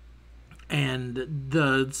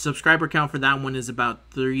the subscriber count for that one is about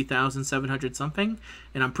 3,700 something,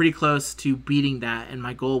 and I'm pretty close to beating that, and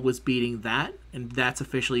my goal was beating that, and that's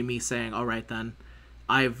officially me saying, all right then,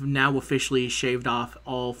 I've now officially shaved off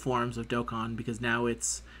all forms of Dokkan, because now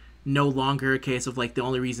it's no longer a case of like the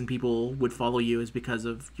only reason people would follow you is because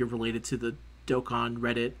of you're related to the Dokkan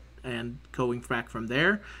Reddit and going back from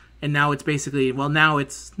there. And now it's basically, well, now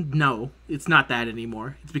it's not that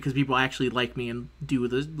anymore. It's because people actually like me and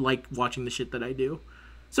like watching the shit that I do.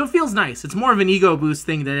 So it feels nice. It's more of an ego boost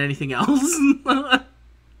thing than anything else.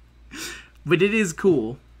 But it is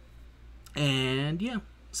cool. And yeah,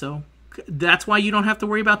 so that's why you don't have to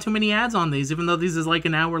worry about too many ads on these, even though this is like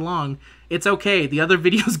an hour long. It's okay. The other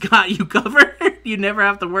videos got you covered. You never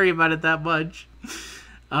have to worry about it that much.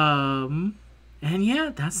 And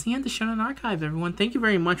yeah, that's the end of Shonen Archive, everyone. Thank you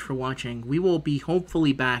very much for watching. We will be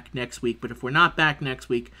hopefully back next week, but if we're not back next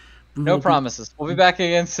week... No promises. We'll be back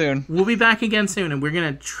again soon. We'll be back again soon, and we're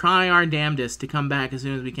going to try our damnedest to come back as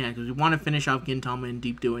soon as we can, because we want to finish off Gintama and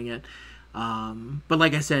deep doing it. But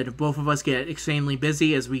like I said, both of us get extremely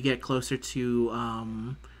busy as we get closer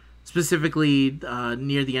to... specifically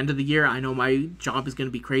near the end of the year. I know my job is going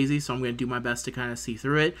to be crazy, so I'm going to do my best to kind of see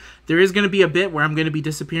through it. There is going to be a bit where I'm going to be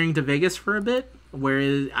disappearing to Vegas for a bit,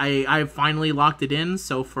 where I finally locked it in.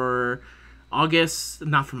 So for August,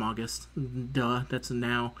 not from August, duh, that's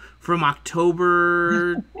now. From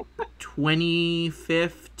October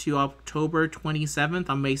 25th to October 27th,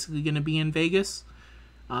 I'm basically going to be in Vegas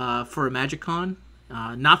for a MagicCon.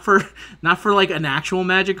 Not for like an actual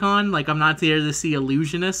MagicCon. Like, I'm not there to see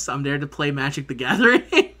illusionists. I'm there to play Magic the Gathering.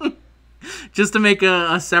 Just to make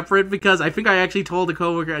a separate, because I think I actually told a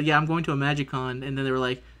coworker, yeah, I'm going to a MagicCon, and then they were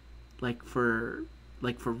like for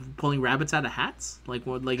pulling rabbits out of hats, like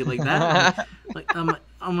what, like that.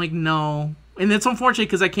 I'm like no. And it's unfortunate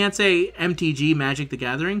because I can't say MTG Magic the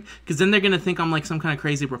Gathering, because then they're gonna think I'm like some kind of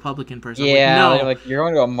crazy Republican person. Yeah, like, no. Like you're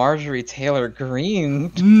going to a Marjorie Taylor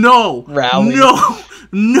Greene rally.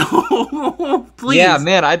 No, please. Yeah,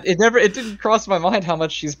 man, it didn't cross my mind how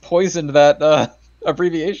much she's poisoned that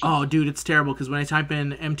abbreviation. Oh, dude, it's terrible because when I type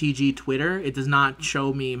in MTG Twitter, it does not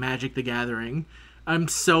show me Magic the Gathering. I'm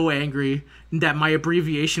so angry that my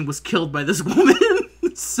abbreviation was killed by this woman.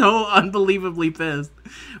 So unbelievably pissed.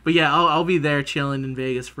 But yeah, I'll be there chilling in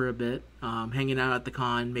Vegas for a bit, hanging out at the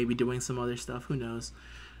con, maybe doing some other stuff. Who knows?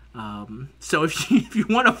 So if you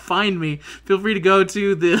want to find me, feel free to go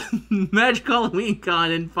to the Magic Halloween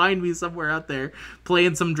Con and find me somewhere out there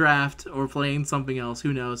playing some draft or playing something else.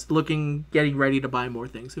 Who knows? Getting ready to buy more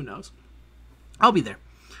things. Who knows? I'll be there.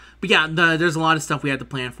 But yeah, there's a lot of stuff we had to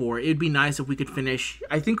plan for. It'd be nice if we could finish.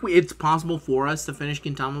 I think it's possible for us to finish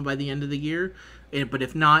Gintama by the end of the year. But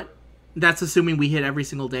if not, that's assuming we hit every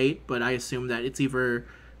single date. But I assume that it's either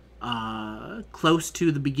close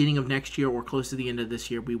to the beginning of next year or close to the end of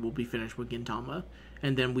this year, we will be finished with Gintama.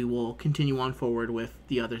 and then we will continue on forward with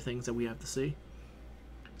the other things that we have to see.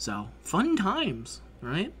 So, fun times,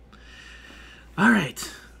 right?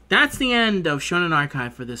 Alright, that's the end of Shonen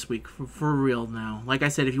Archive for this week, for real now. Like I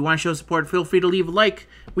said, if you want to show support, feel free to leave a like.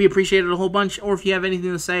 We appreciate it a whole bunch, or if you have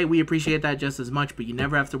anything to say, we appreciate that just as much, but you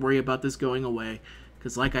never have to worry about this going away.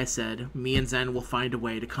 Because like I said, me and Zen will find a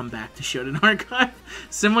way to come back to Shonen Archive.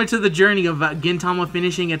 Similar to the journey of Gintama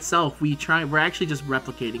finishing itself, we're actually just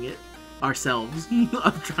replicating it ourselves,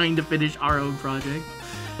 of trying to finish our own project.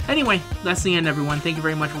 Anyway, that's the end, everyone. Thank you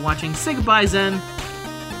very much for watching. Say goodbye, Zen.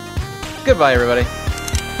 Goodbye, everybody.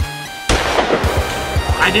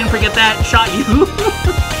 I didn't forget that. Shot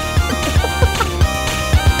you.